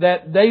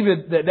 that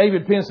David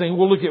penned.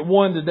 We'll look at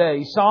one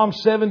today. Psalm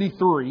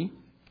 73.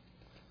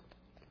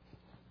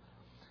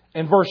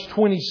 And verse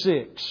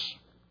 26.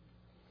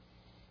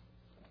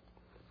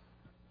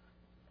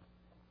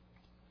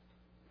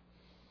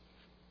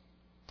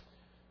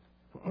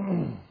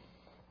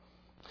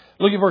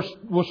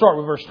 We'll start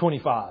with verse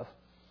 25.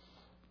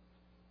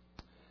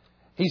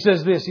 He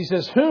says this, he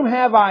says, whom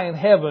have I in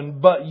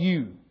heaven but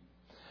you?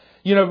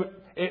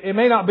 It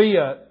may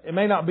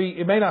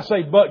not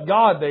say but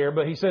God there,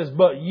 but he says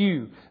but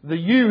you. The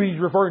you he's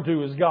referring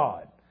to is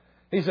God.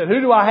 He said,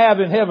 who do I have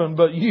in heaven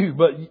but you?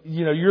 But,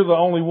 you're the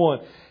only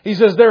one. He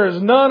says, there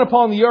is none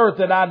upon the earth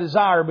that I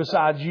desire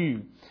besides you.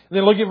 And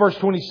then look at verse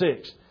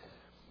 26.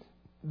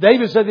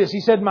 David said this. He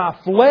said, my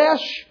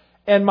flesh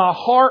and my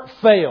heart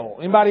fail.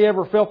 Anybody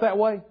ever felt that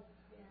way?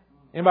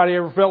 Anybody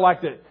ever felt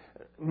like that?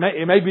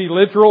 It may be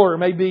literal or it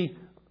may be,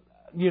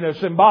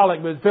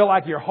 symbolic, but it felt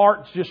like your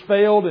heart's just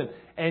failed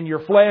and your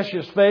flesh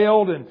has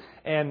failed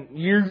and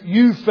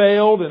you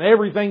failed and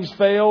everything's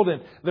failed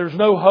and there's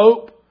no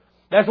hope.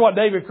 That's what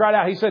David cried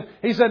out.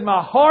 He said,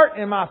 my heart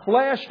and my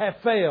flesh have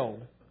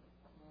failed.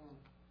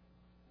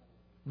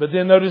 But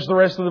then notice the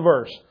rest of the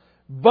verse.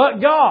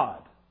 But God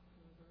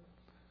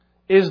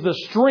is the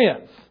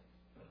strength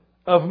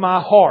of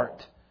my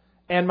heart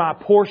and my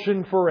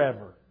portion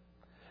forever.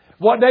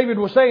 What David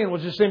was saying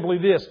was just simply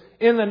this.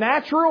 In the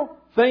natural,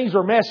 things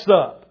are messed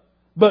up.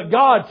 But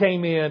God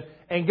came in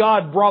and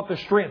God brought the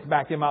strength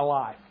back in my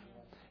life.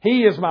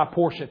 He is my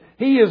portion.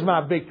 He is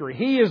my victory.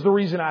 He is the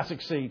reason I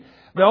succeed.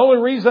 The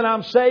only reason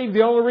I'm saved,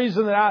 the only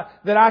reason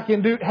that I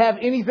can have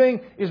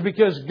anything is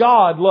because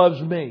God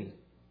loves me.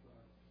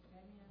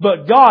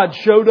 But God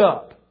showed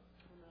up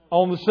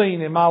on the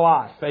scene in my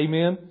life.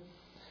 Amen.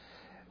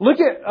 Look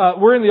at,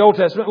 we're in the Old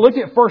Testament. Look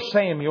at 1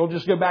 Samuel.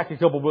 Just go back a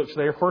couple books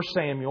there. 1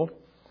 Samuel.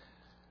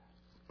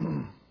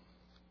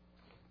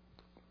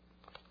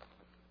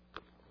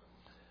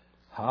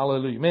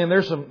 Hallelujah. Man,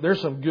 there's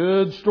some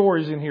good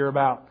stories in here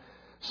about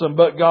some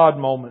but God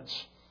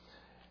moments.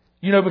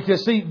 You know,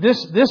 because see,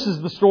 this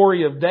is the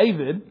story of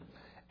David.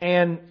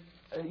 And,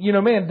 you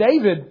know, man,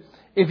 David,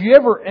 if you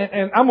ever,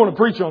 and I'm going to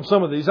preach on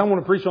some of these. I'm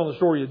going to preach on the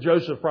story of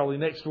Joseph probably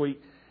next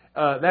week.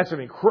 That's an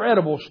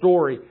incredible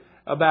story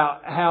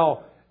about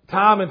how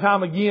time and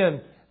time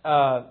again,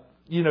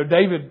 you know,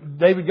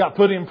 David got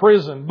put in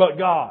prison, but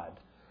God.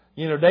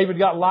 You know, David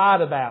got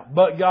lied about,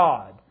 but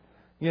God.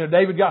 You know,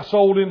 David got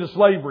sold into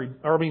slavery.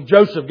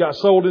 Joseph got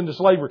sold into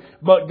slavery,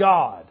 but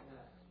God.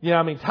 You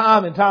know,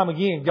 time and time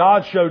again,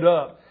 God showed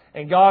up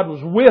and God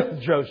was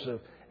with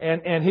Joseph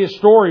and his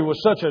story was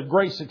such a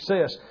great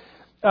success.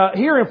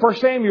 Here in 1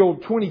 Samuel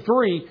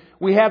 23,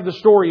 we have the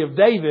story of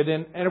David.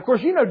 And of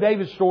course, you know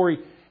David's story,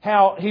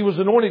 how he was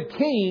anointed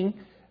king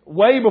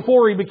way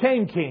before he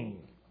became king.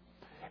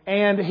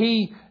 And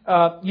he,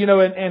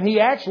 and he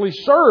actually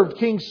served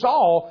King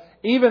Saul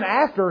even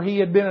after he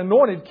had been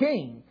anointed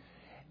king.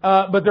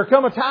 But there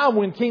come a time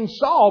when King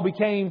Saul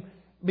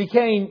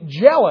became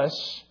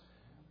jealous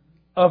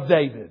of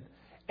David.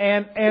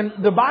 And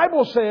the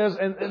Bible says,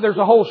 and there's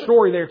a whole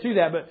story there to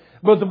that,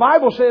 but the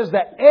Bible says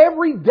that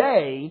every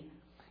day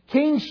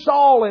King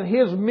Saul and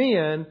his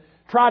men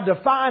tried to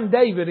find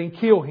David and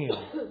kill him.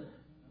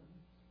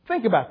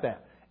 Think about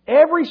that.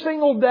 Every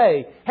single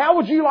day. How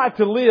would you like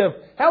to live?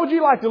 How would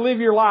you like to live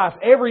your life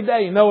every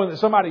day knowing that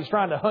somebody's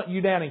trying to hunt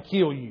you down and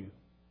kill you?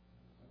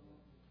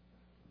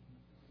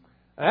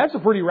 Now, that's a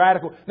pretty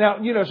radical.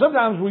 Now, you know,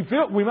 sometimes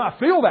we might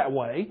feel that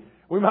way.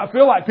 We might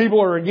feel like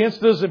people are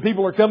against us and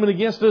people are coming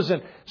against us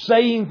and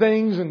saying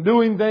things and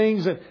doing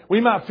things, and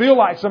we might feel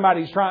like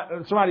somebody's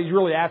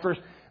really after us.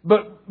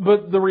 But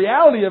the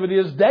reality of it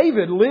is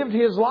David lived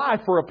his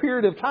life for a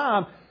period of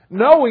time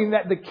knowing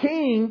that the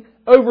king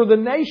over the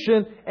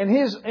nation and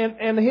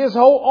his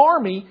whole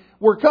army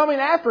were coming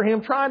after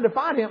him, trying to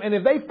find him. And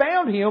if they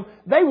found him,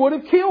 they would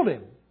have killed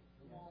him.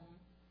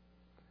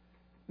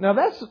 Now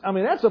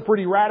that's a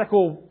pretty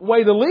radical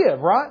way to live,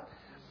 right?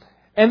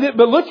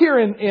 But look here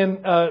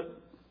in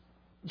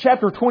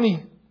chapter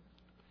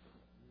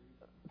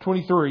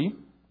 23.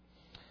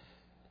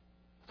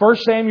 1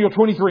 Samuel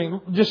 23.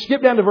 Just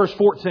skip down to verse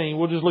 14.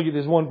 We'll just look at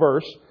this one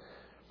verse.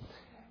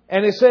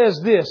 And it says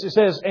this. It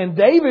says, and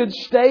David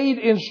stayed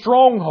in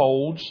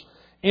strongholds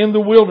in the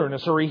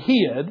wilderness, or he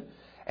hid,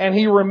 and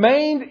he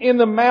remained in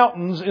the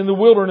mountains in the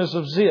wilderness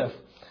of Ziph.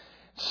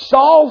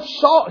 Saul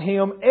sought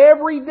him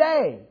every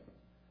day.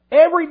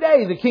 Every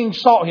day the king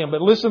sought him.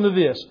 But listen to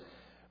this.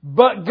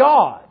 But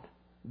God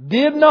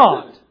did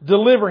not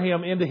deliver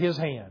him into his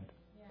hand.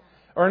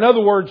 Or in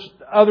other words,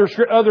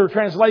 other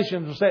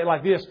translations will say it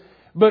like this.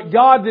 But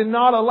God did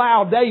not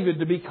allow David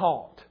to be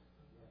caught.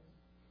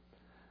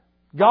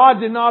 God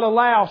did not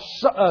allow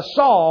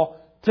Saul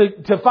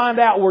to find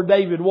out where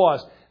David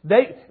was.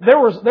 There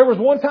was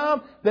one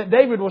time that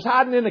David was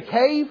hiding in a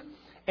cave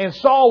and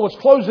Saul was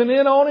closing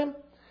in on him.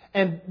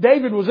 And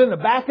David was in the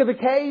back of the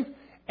cave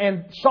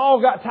and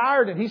Saul got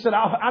tired and he said,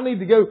 I need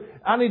to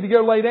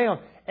go lay down.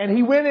 And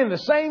he went in the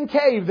same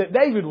cave that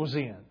David was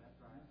in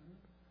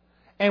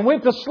and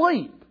went to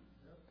sleep.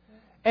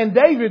 And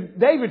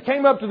David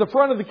came up to the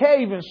front of the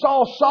cave and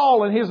saw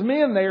Saul and his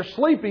men there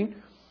sleeping.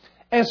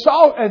 And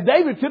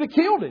David could have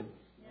killed him.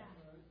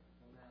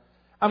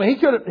 I mean, he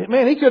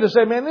could have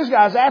said, man, this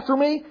guy's after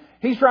me.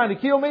 He's trying to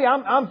kill me.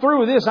 I'm through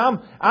with this. I'm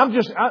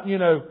not going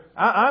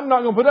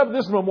to put up with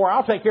this no more.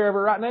 I'll take care of it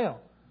right now.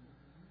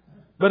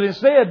 But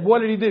instead, what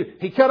did he do?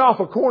 He cut off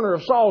a corner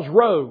of Saul's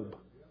robe.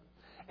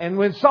 And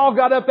when Saul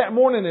got up that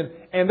morning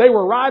and they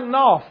were riding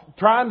off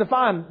trying to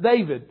find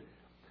David,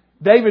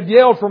 David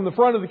yelled from the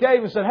front of the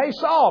cave and said, hey,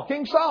 Saul,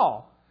 King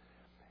Saul.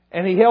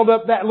 And he held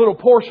up that little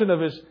portion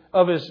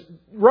of his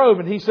robe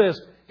and he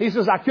says,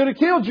 I could have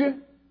killed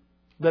you,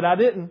 but I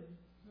didn't.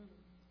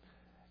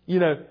 You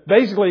know,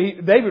 basically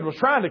David was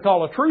trying to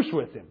call a truce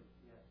with him.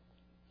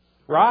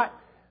 Right?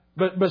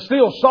 But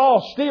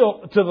Saul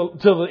till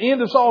the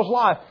end of Saul's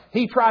life,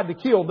 he tried to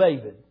kill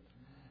David.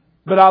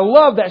 But I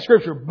love that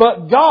scripture.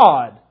 But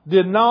God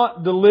did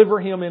not deliver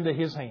him into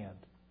his hand.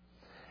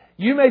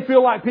 You may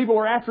feel like people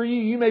are after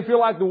you. You may feel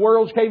like the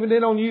world's caving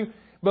in on you.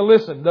 But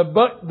listen, the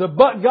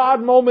but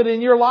God moment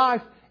in your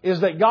life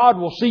is that God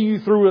will see you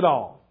through it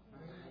all.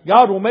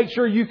 God will make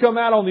sure you come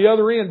out on the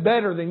other end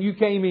better than you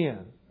came in.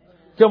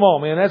 Come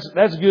on, man.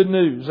 That's good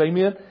news.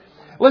 Amen.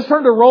 Let's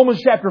turn to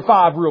Romans chapter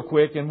 5 real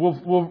quick, and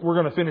we're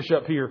going to finish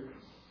up here.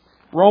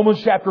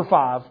 Romans chapter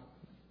 5.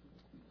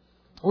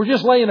 We're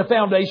just laying a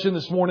foundation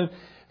this morning.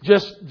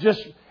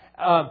 Listen,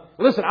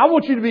 I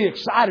want you to be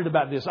excited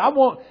about this. I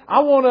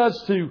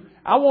want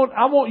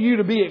you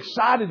to be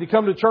excited to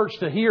come to church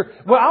to hear.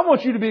 Well, I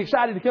want you to be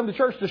excited to come to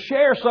church to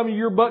share some of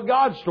your but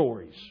God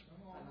stories.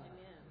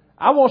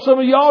 I want some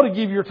of y'all to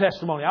give your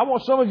testimony. I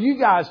want some of you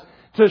guys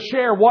to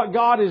share what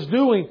God is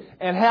doing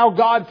and how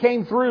God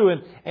came through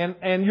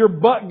and your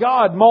but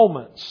God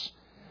moments.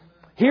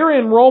 Here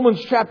in Romans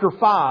chapter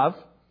 5,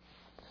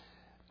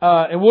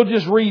 and we'll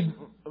just read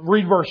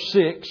verse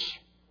 6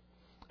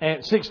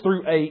 and 6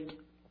 through 8.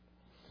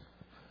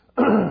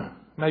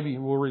 Maybe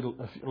we'll read a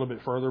little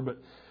bit further, but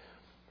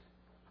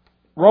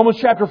Romans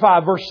chapter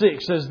 5 verse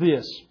 6 says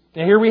this.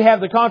 And here we have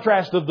the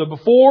contrast of the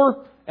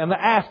before and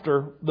the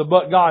after the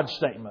but God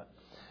statement.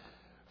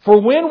 For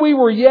when we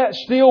were yet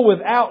still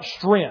without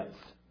strength,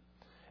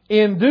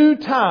 in due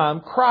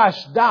time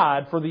Christ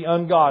died for the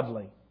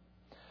ungodly.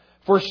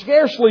 For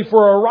scarcely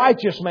for a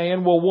righteous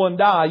man will one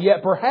die,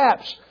 yet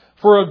perhaps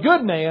for a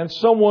good man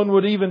someone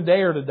would even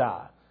dare to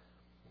die.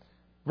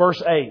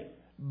 Verse 8.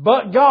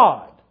 But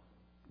God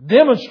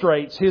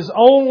demonstrates His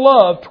own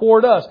love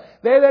toward us.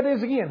 There that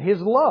is again, His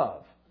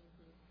love.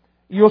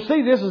 You'll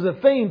see this is a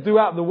theme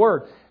throughout the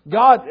Word.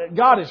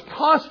 God is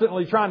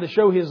constantly trying to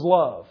show His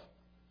love.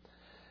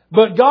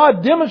 But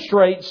God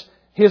demonstrates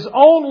His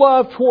own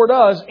love toward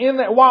us in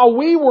that while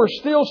we were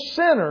still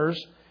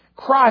sinners,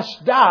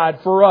 Christ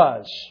died for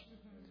us.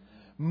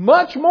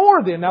 Much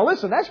more than, now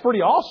listen, that's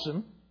pretty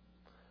awesome.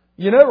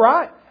 You know,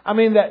 right? I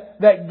mean,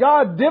 that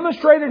God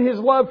demonstrated His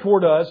love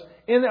toward us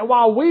in that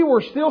while we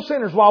were still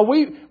sinners, while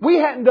we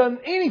hadn't done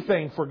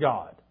anything for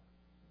God,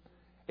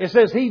 it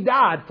says He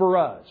died for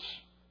us.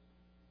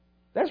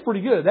 That's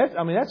pretty good.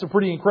 That's a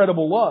pretty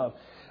incredible love.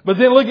 But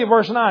then look at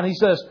verse 9. He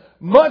says,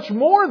 much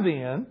more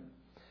then,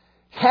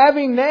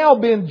 having now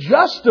been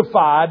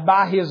justified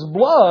by His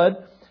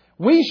blood,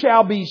 we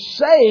shall be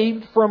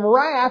saved from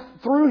wrath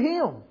through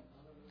Him.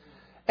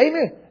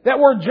 Amen. That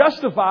word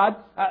justified,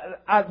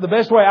 the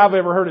best way I've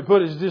ever heard it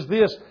put is just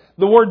this.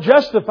 The word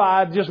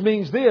justified just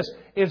means this.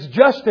 It's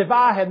just if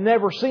I had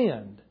never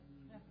sinned.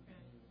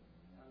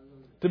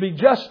 To be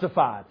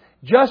justified.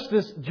 Just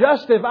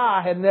if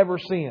I had never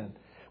sinned.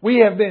 We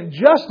have been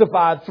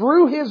justified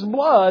through His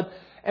blood,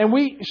 and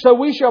so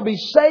we shall be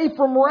saved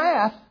from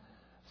wrath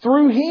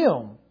through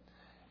Him.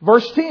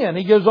 Verse 10,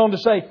 he goes on to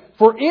say,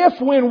 for if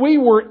when we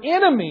were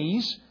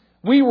enemies,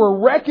 we were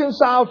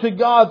reconciled to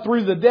God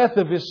through the death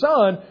of His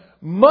Son,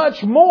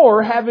 much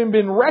more, having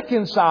been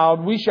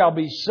reconciled, we shall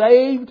be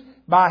saved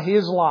by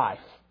His life.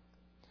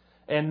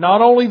 And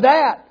not only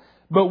that,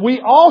 but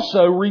we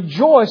also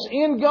rejoice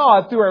in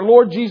God through our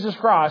Lord Jesus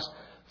Christ,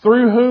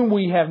 through whom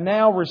we have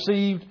now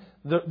received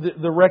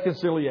the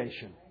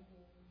reconciliation.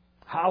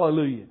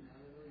 Hallelujah.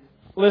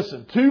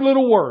 Listen, two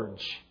little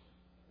words.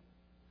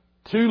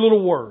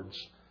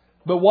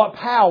 But what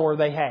power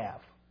they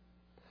have.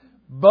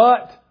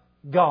 But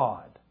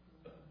God.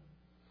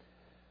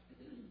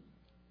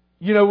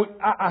 You know,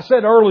 I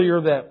said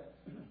earlier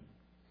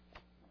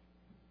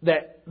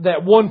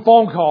that one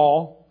phone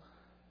call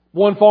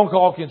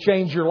can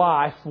change your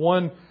life.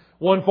 One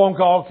phone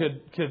call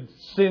could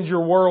send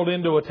your world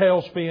into a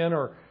tailspin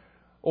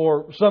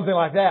or something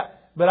like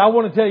that. But I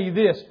want to tell you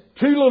this: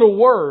 two little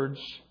words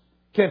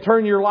can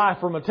turn your life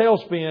from a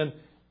tailspin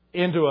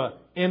into a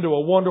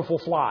wonderful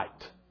flight.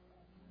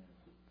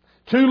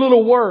 Two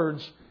little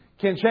words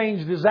can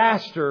change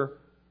disaster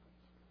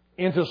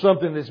into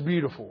something that's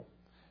beautiful.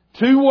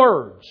 Two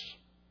words.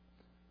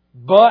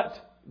 But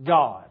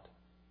God.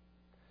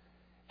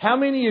 How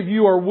many of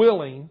you are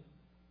willing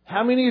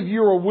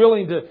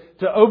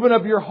to open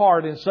up your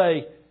heart and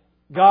say,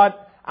 God,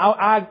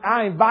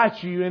 I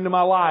invite you into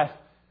my life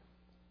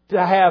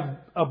to have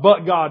a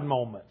but God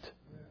moment.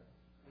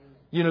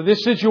 You know,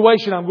 this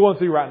situation I'm going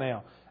through right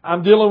now.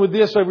 I'm dealing with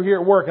this over here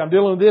at work. I'm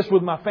dealing with this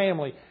with my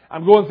family.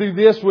 I'm going through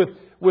this with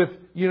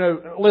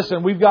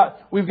listen, we've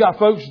got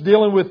folks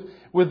dealing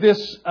with this,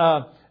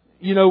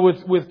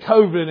 with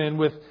COVID and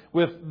with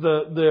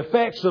the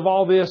effects of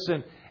all this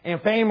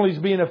and families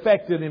being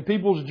affected and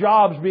people's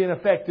jobs being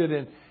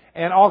affected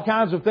and all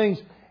kinds of things.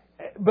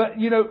 But,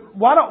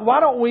 why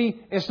don't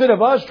we, instead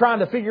of us trying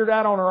to figure it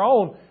out on our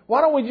own,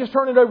 why don't we just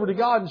turn it over to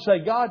God and say,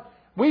 God,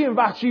 we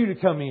invite you to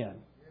come in.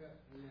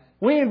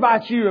 We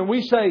invite you and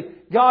we say,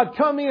 God,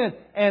 come in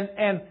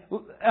and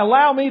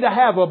allow me to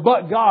have a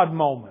but God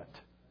moment.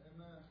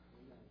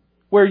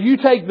 Where you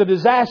take the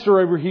disaster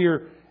over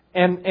here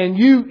and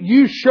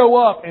you show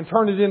up and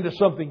turn it into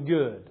something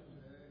good.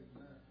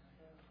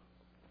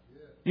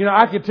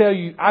 I could tell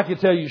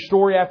you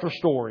story after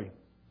story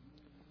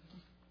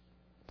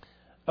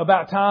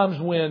about times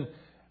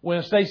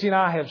when Stacy and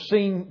I have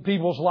seen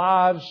people's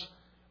lives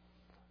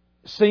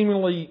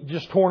seemingly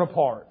just torn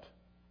apart.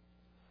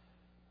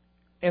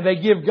 and they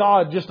give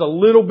God just a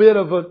little bit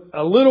of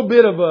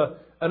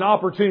an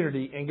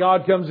opportunity, and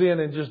God comes in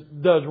and just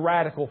does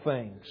radical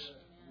things.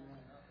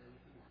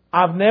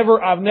 I've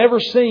never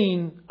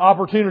seen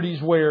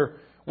opportunities where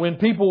when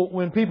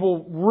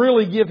people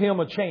really give Him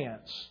a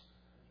chance,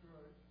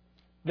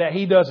 that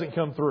He doesn't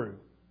come through.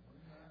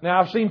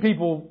 Now, I've seen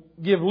people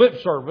give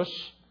lip service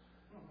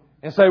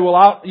and say, well,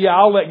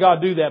 I'll let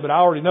God do that, but I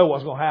already know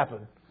what's going to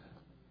happen.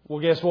 Well,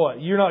 guess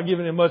what? You're not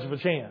giving Him much of a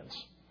chance.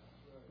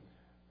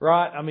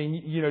 Right? I mean,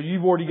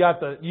 you've already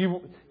got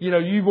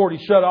you've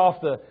already shut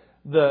off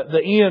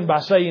the end by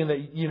saying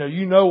that,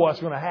 you know what's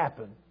going to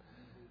happen.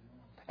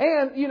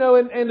 And,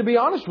 and to be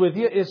honest with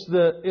you, it's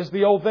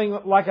the old thing,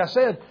 like I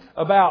said,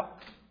 about,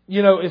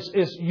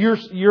 it's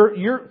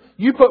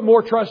you put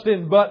more trust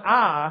in but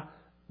I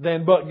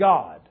than but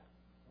God.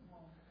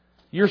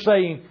 You're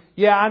saying,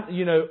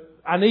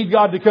 I need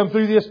God to come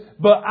through this,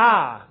 but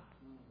I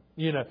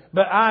know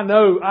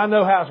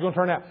how it's going to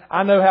turn out.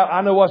 I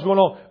know what's going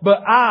on,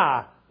 but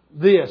I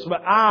this,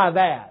 but I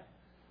that.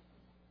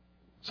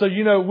 So,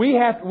 we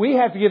have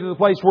to get to the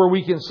place where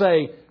we can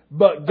say,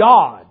 but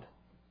God,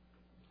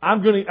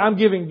 I'm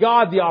giving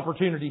God the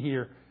opportunity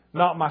here,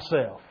 not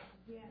myself.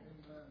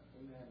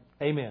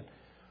 Amen.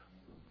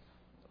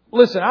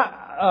 Listen,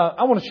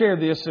 I want to share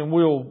this, and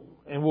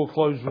we'll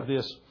close with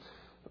this.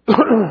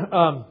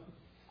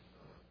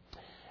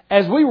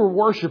 As we were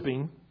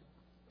worshiping,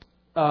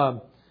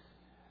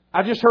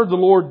 I just heard the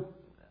Lord,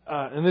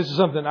 and this is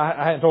something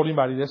I hadn't told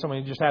anybody this. I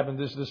mean, it just happened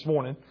this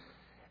morning.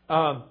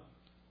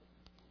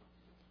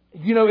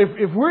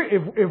 If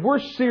we're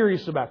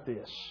serious about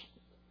this,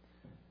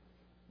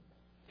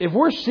 if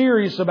we're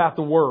serious about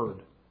the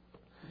Word,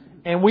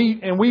 and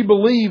we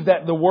believe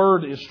that the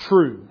Word is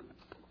true,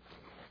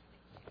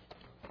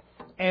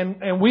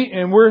 and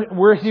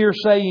we're here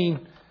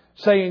saying,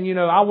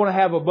 I want to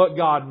have a but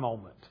God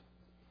moment.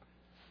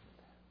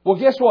 Well,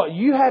 guess what?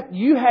 You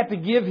have to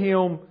give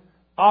Him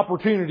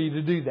opportunity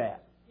to do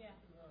that.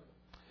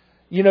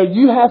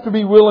 You have to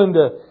be willing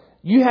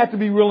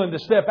to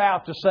step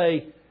out to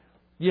say,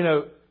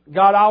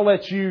 God, I'll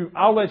let you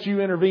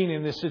intervene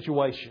in this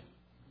situation.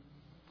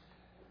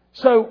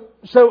 So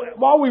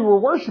while we were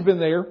worshiping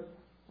there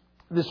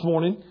this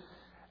morning,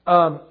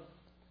 I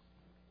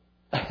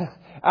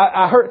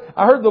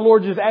heard the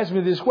Lord just ask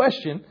me this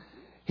question.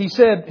 He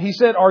said,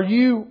 are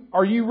you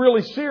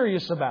really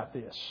serious about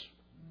this?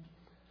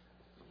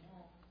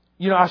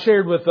 I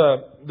shared with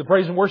the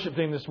praise and worship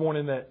team this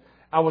morning that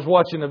I was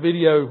watching a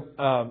video,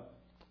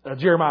 a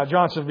Jeremiah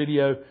Johnson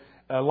video,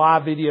 a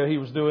live video he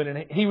was doing,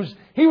 and he was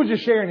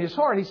just sharing his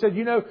heart. He said,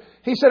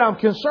 I'm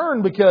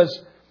concerned because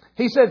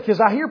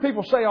I hear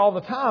people say all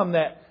the time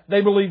that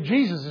they believe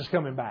Jesus is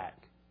coming back.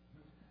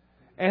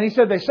 And he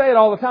said, they say it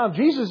all the time,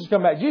 Jesus is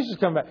coming back, Jesus is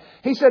coming back.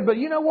 He said, but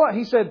you know what?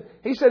 He said,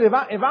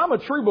 if I'm a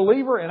true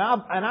believer and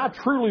I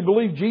truly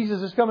believe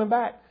Jesus is coming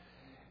back,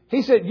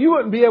 he said, you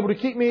wouldn't be able to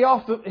keep me you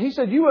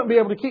wouldn't be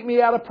able to keep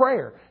me out of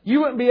prayer. You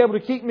wouldn't be able to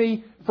keep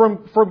me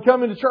from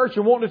coming to church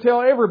and wanting to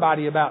tell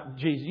everybody about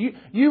Jesus.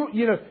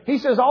 He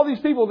says all these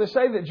people that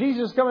say that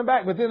Jesus is coming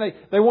back, but then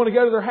they want to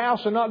go to their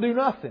house and not do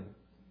nothing.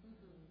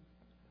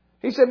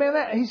 He said,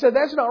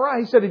 that's not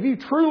right. He said, if you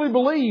truly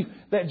believe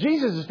that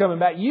Jesus is coming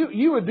back,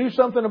 you would do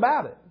something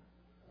about it.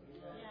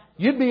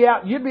 You'd be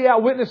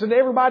out witnessing to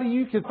everybody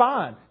you could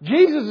find.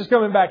 Jesus is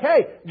coming back.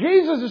 Hey,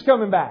 Jesus is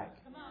coming back.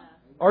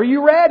 Are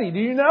you ready? Do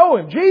you know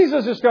Him?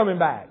 Jesus is coming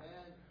back.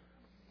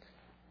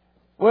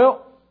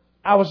 Well,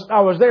 I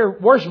was there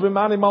worshiping,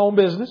 minding my own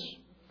business,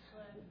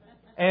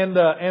 and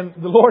the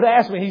Lord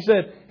asked me.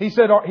 He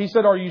said,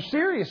 are you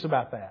serious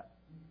about that?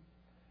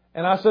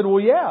 And I said, well,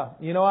 yeah,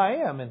 I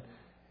am.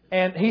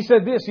 And He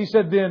said this. He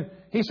said,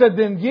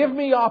 then give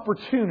me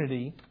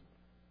opportunity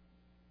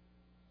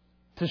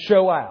to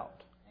show out.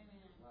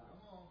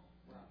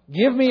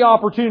 Give me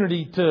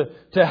opportunity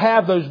to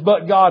have those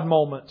but God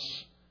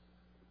moments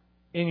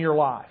in your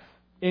life,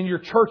 in your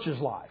church's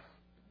life.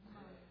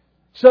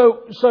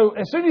 So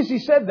as soon as He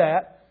said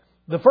that,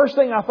 the first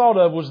thing I thought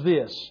of was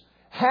this.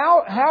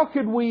 I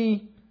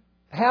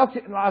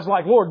was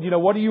like, Lord,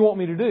 what do you want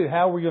me to do?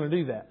 How are we going to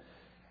do that?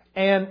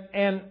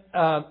 And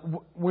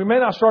we may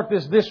not start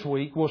this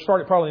week. We'll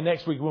start it probably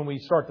next week when we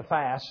start the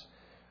fast.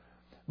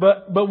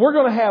 But we're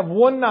going to have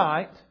one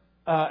night,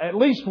 at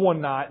least one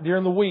night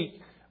during the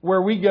week,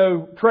 where we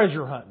go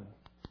treasure hunting.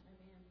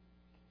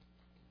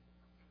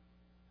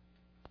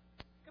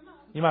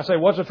 You might say,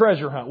 what's a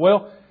treasure hunt?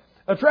 Well,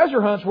 a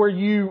treasure hunt's where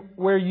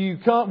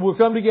we'll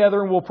come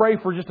together and we'll pray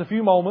for just a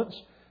few moments.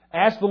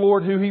 Ask the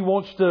Lord who He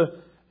wants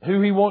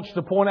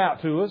to point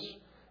out to us.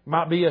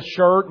 Might be a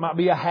shirt, might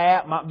be a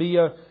hat, might be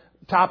a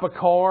type of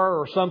car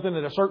or something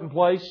at a certain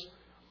place.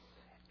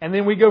 And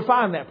then we go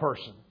find that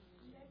person.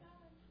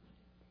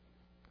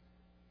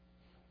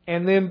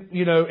 And then,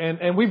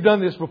 and we've done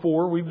this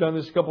before. We've done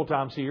this a couple of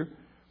times here.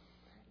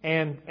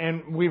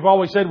 And we've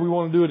always said we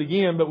want to do it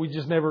again, but we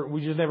just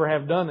never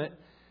have done it.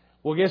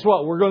 Well, guess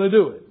what? We're going to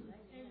do it.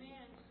 Amen.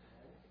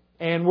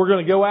 And we're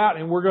going to go out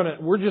and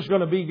we're just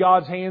going to be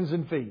God's hands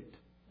and feet.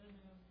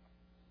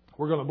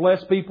 We're going to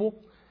bless people.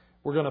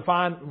 We're going to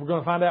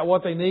find out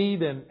what they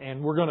need,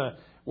 and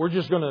we're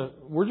just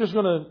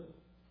gonna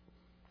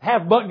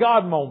have but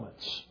God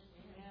moments,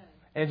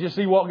 and just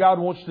see what God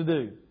wants to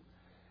do.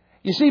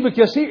 You see,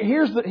 because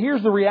here's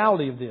the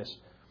reality of this.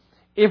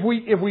 If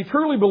we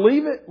truly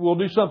believe it, we'll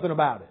do something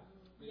about it.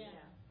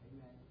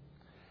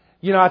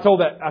 You know, I told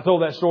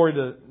that story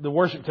to the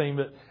worship team,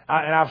 and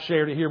I've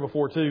shared it here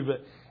before too.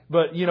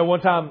 But you know,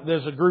 one time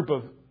there's a group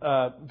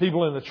of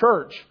people in the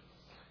church,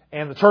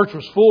 and the church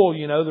was full.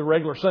 You know, the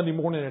regular Sunday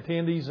morning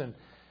attendees, and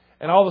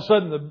all of a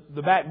sudden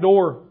the back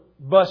door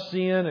busts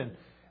in, and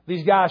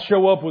these guys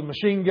show up with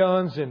machine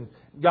guns and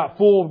got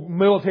full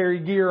military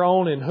gear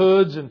on and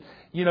hoods, and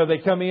you know, they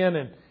come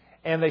in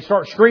and they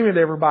start screaming at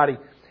everybody,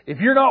 "If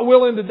you're not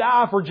willing to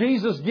die for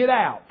Jesus, get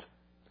out.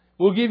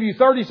 We'll give you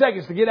 30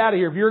 seconds to get out of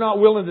here if you're not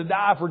willing to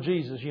die for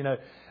Jesus." You know,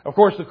 of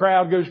course, the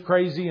crowd goes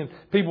crazy and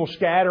people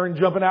scattering,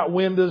 jumping out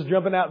windows,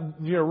 jumping out,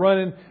 you know,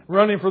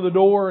 running for the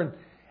door.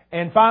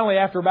 And finally,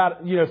 after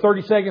about,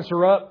 30 seconds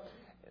are up,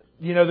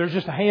 you know, there's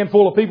just a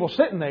handful of people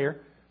sitting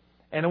there.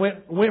 And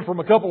it went from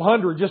a couple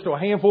hundred just to a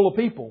handful of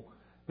people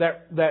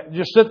that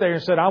just sit there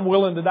and said, "I'm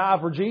willing to die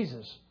for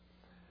Jesus."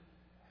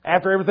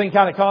 After everything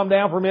kind of calmed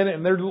down for a minute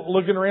and they're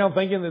looking around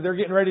thinking that they're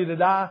getting ready to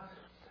die,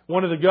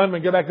 one of the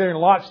gunmen go back there and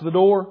locks the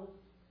door,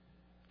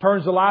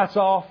 turns the lights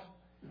off,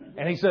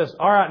 and he says,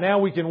 "All right, now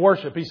we can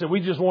worship." He said, "We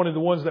just wanted the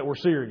ones that were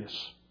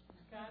serious."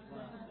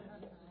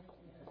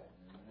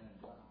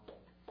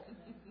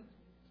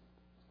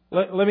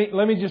 Let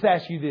me just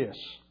ask you this.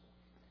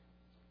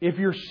 If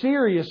you're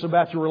serious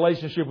about your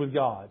relationship with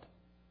God,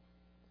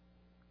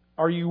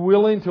 are you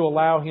willing to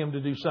allow Him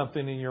to do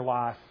something in your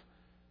life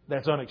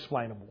that's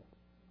unexplainable?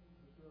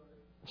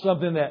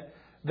 Something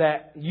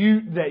that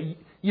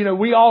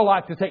we all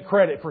like to take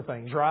credit for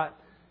things, right?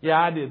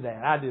 Yeah, I did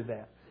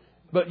that.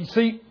 But you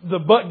see, the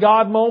but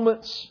God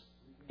moments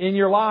in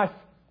your life,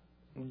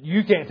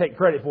 you can't take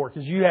credit for it,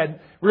 because you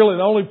had really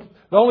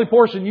the only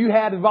portion you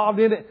had involved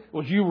in it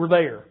was you were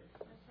there.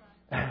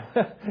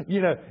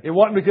 You know, it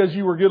wasn't because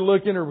you were good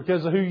looking or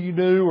because of who you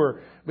knew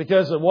or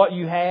because of what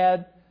you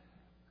had.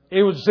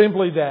 It was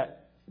simply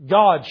that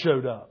God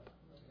showed up.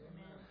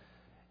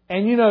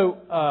 And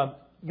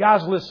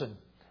guys, listen,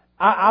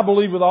 I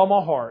believe with all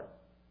my heart,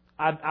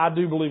 I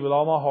do believe with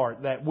all my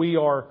heart that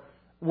we're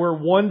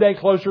one day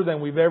closer than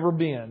we've ever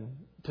been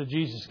to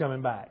Jesus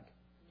coming back.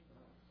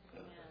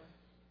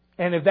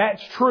 And if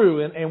that's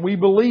true, and we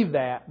believe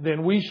that,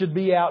 then we should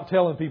be out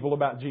telling people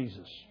about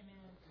Jesus.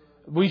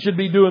 We should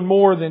be doing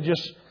more than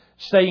just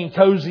staying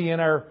cozy in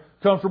our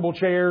comfortable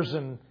chairs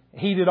and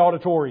heated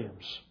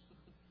auditoriums.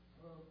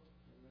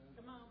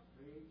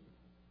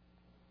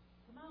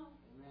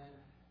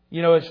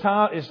 You know, it's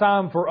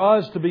time for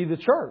us to be the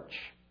church,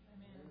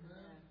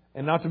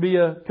 and not to be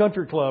a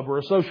country club or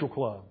a social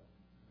club.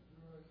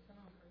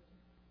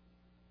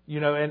 You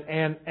know,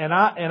 and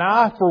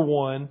I for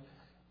one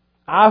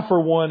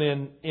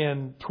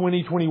in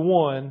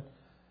 2021,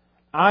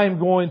 I am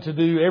going to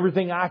do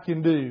everything I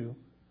can do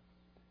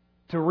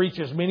to reach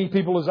as many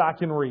people as I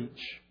can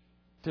reach,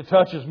 to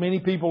touch as many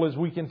people as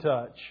we can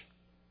touch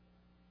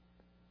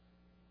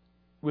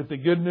with the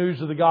good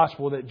news of the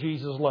gospel that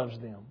Jesus loves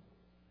them.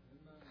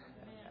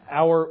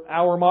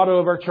 Our motto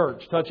of our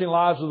church, touching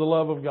lives with the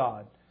love of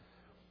God.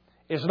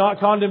 It's not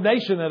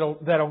condemnation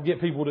that'll get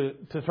people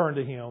to turn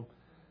to Him.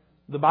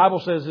 The Bible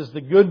says it's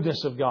the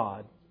goodness of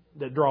God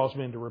that draws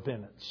men to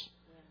repentance.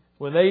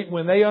 When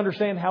they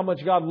understand how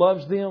much God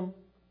loves them,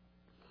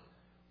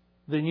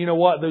 then you know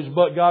what? Those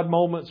but God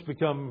moments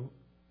become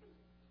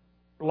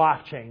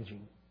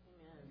life-changing.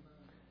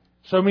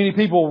 So many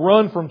people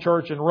run from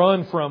church and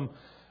run from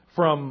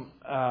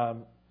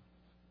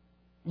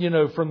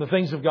the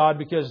things of God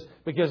because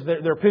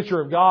their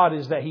picture of God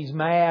is that He's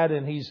mad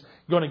and He's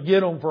going to get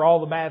them for all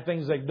the bad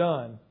things they've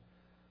done.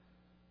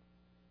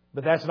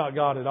 But that's not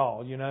God at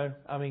all, you know.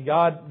 I mean,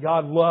 God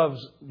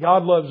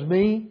loves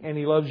me and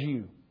He loves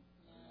you.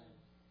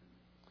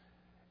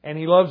 And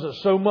He loves us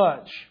so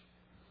much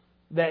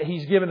that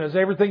He's given us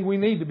everything we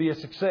need to be a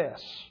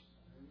success.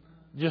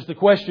 Just the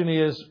question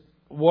is,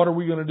 what are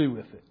we going to do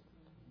with it?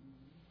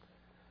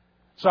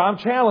 So I'm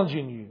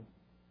challenging you.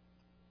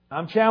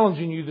 I'm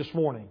challenging you this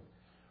morning.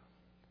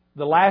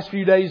 The last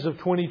few days of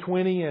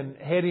 2020 and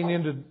heading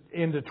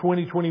into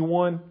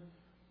 2021,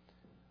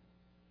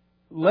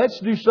 let's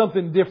do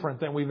something different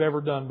than we've ever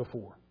done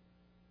before.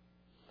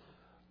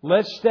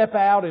 Let's step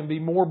out and be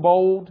more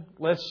bold.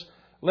 Let's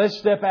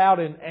step out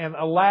and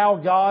allow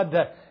God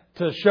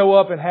to show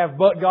up and have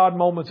but God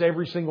moments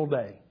every single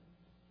day.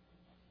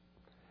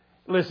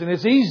 Listen,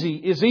 it's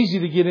easy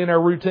to get in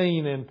our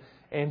routine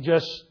and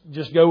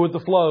just go with the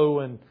flow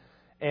and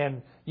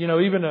you know,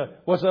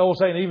 what's the old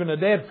saying? Even a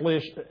dead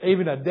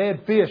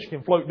fish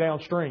can float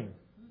downstream.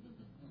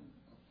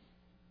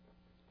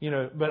 You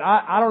know, but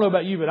I don't know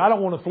about you, but I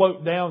don't want to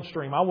float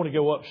downstream. I want to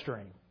go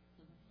upstream.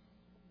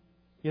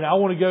 You know, I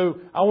want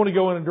to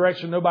go in a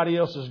direction nobody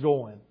else is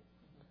going.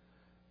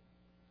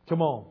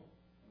 Come on.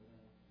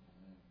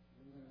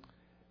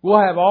 We'll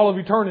have all of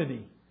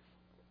eternity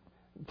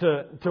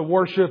to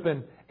worship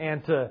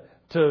and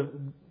to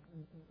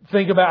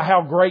think about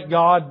how great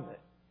God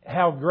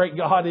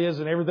is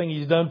and everything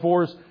He's done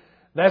for us,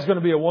 that's going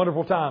to be a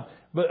wonderful time.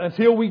 But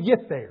until we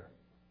get there,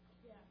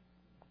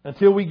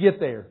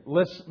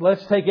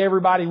 let's take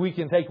everybody we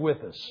can take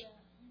with us.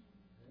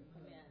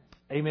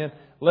 Amen.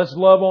 Let's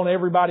love on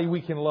everybody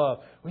we can love.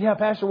 Well, yeah,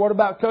 Pastor, what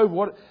about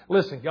COVID?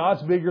 Listen,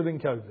 God's bigger than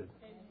COVID.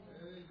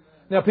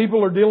 Now,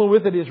 people are dealing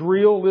with it. It's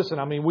real. Listen,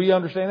 I mean, we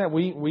understand that.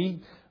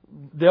 We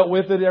dealt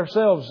with it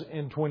ourselves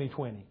in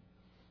 2020.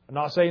 I'm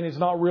not saying it's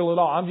not real at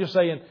all. I'm just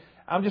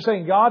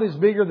saying God is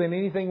bigger than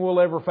anything we'll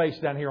ever face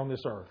down here on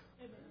this earth.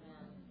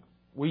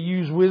 We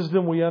use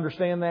wisdom. We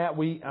understand that.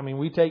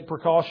 We take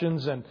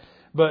precautions.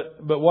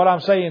 But what I'm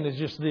saying is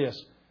just this.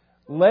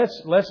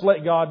 Let's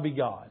let God be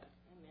God.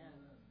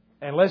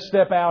 And let's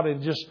step out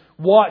and just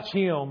watch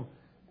Him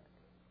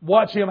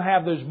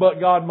have those but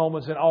God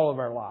moments in all of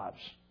our lives.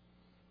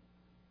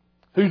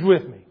 Who's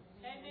with me?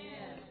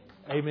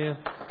 Amen.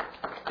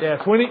 Yeah,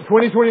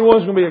 2021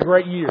 is going to be a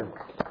great year.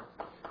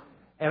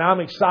 And I'm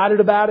excited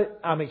about it.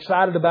 I'm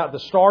excited about the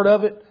start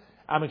of it.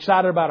 I'm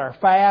excited about our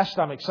fast.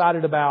 I'm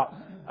excited about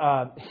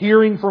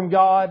hearing from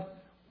God.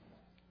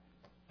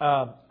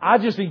 I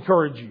just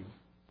encourage you.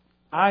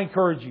 I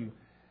encourage you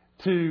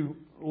to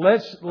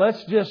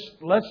let's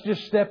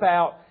just step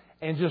out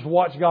and just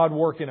watch God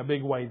work in a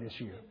big way this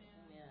year.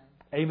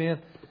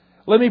 Amen.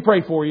 Let me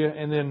pray for you,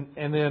 and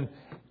then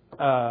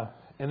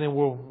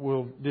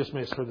we'll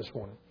dismiss for this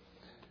morning.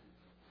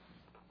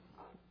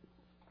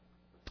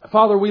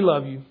 Father, we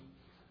love You.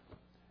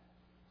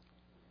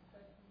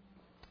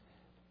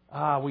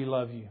 We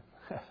love You.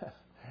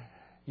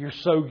 You're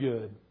so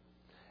good.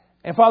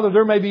 And Father,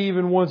 there may be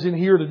even ones in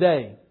here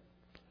today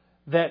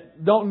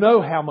that don't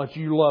know how much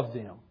You love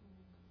them.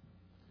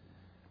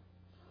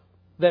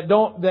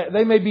 That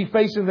they may be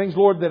facing things,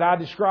 Lord, that I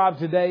described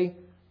today,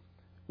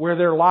 where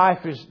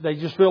they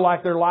just feel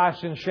like their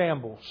life's in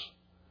shambles.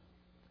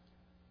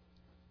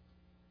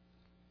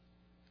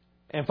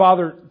 And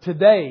Father,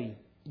 today,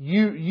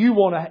 You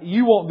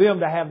want them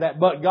to have that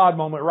but God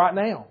moment right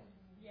now.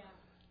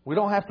 We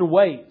don't have to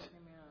wait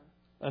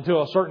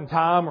until a certain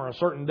time or a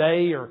certain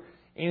day or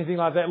anything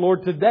like that.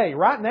 Lord, today,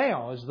 right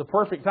now, is the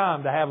perfect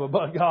time to have a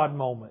but God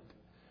moment.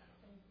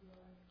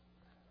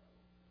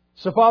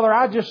 So, Father,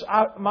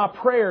 my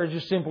prayer is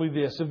just simply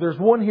this. If there's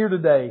one here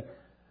today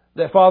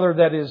that, Father,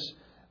 that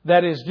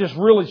is just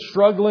really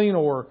struggling,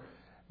 or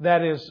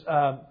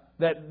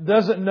that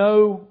doesn't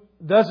know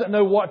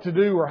what to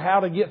do or how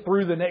to get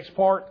through the next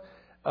part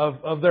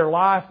of their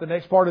life, the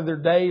next part of their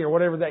day, or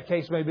whatever that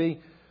case may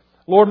be,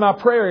 Lord, my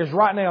prayer is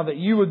right now that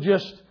You would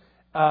just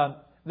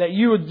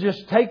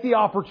take the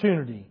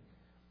opportunity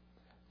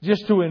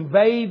just to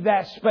invade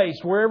that space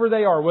wherever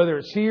they are, whether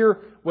it's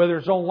here, whether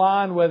it's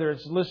online, whether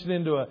it's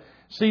listening to a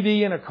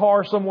CD in a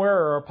car somewhere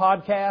or a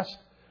podcast.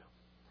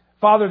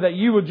 Father, that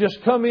You would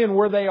just come in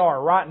where they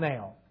are right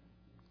now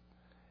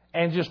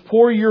and just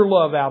pour Your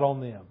love out on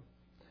them.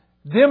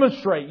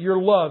 Demonstrate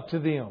Your love to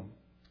them.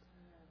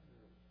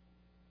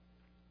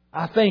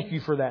 I thank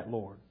You for that,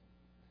 Lord.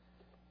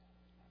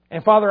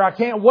 And Father, I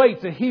can't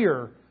wait to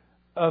hear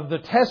of the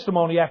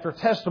testimony after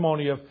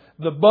testimony of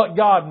the but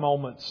God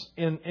moments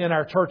in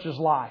our church's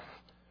life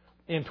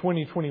in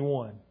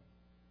 2021.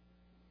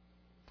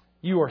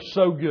 You are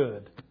so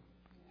good.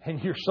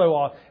 And You're so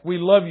awesome. We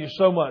love You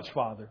so much,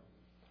 Father.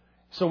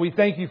 So we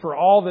thank You for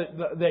all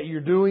that You're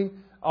doing,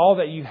 all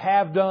that You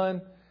have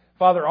done.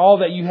 Father, all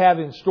that You have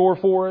in store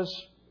for us.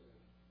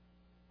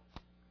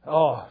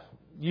 Oh,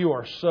 You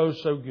are so,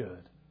 so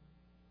good.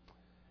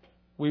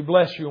 We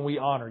bless You and we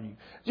honor You.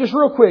 Just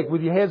real quick,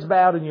 with your heads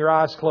bowed and your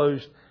eyes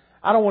closed,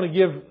 I don't want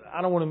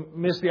to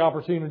miss the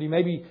opportunity.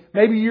 Maybe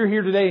you're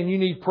here today and you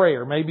need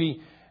prayer. Maybe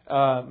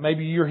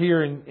you're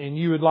here and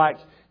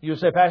you'll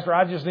say, Pastor,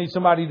 I just need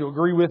somebody to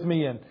agree with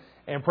me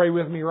and pray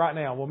with me right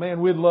now. Well,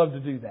 man, we'd love to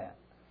do that.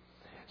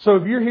 So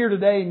if you're here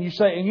today and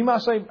you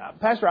might say,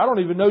 Pastor, I don't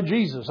even know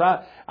Jesus.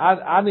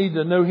 I need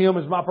to know Him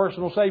as my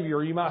personal Savior.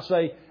 Or you might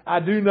say, I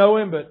do know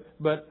Him,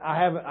 but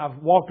I've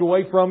walked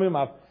away from Him.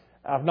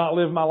 I've not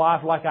lived my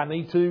life like I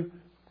need to.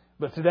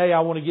 But today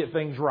I want to get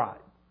things right.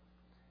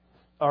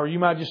 Or you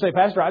might just say,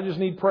 Pastor, I just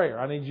need prayer.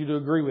 I need You to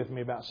agree with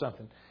me about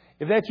something.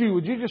 If that's you,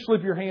 would you just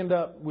slip your hand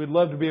up? We'd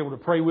love to be able to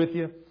pray with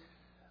you.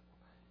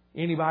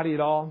 Anybody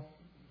at all?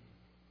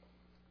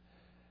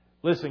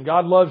 Listen,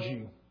 God loves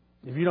you.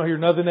 If you don't hear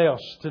nothing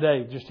else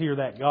today, just hear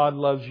that. God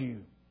loves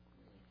you.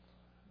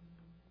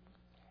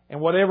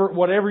 And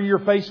whatever you're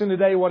facing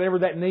today, whatever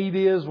that need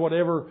is,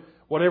 whatever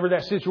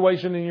that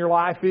situation in your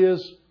life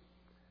is,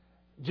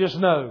 just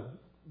know,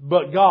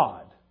 but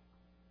God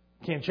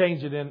can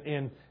change it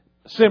in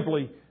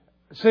simply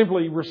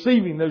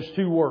receiving those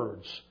two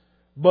words.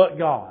 But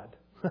God.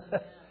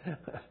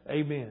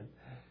 Amen.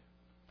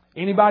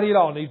 Anybody at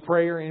all need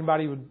prayer?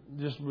 Anybody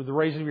with the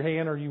raising of your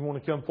hand, or you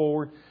want to come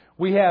forward?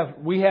 We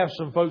have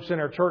some folks in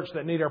our church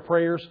that need our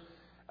prayers.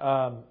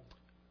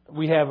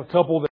 We have a couple that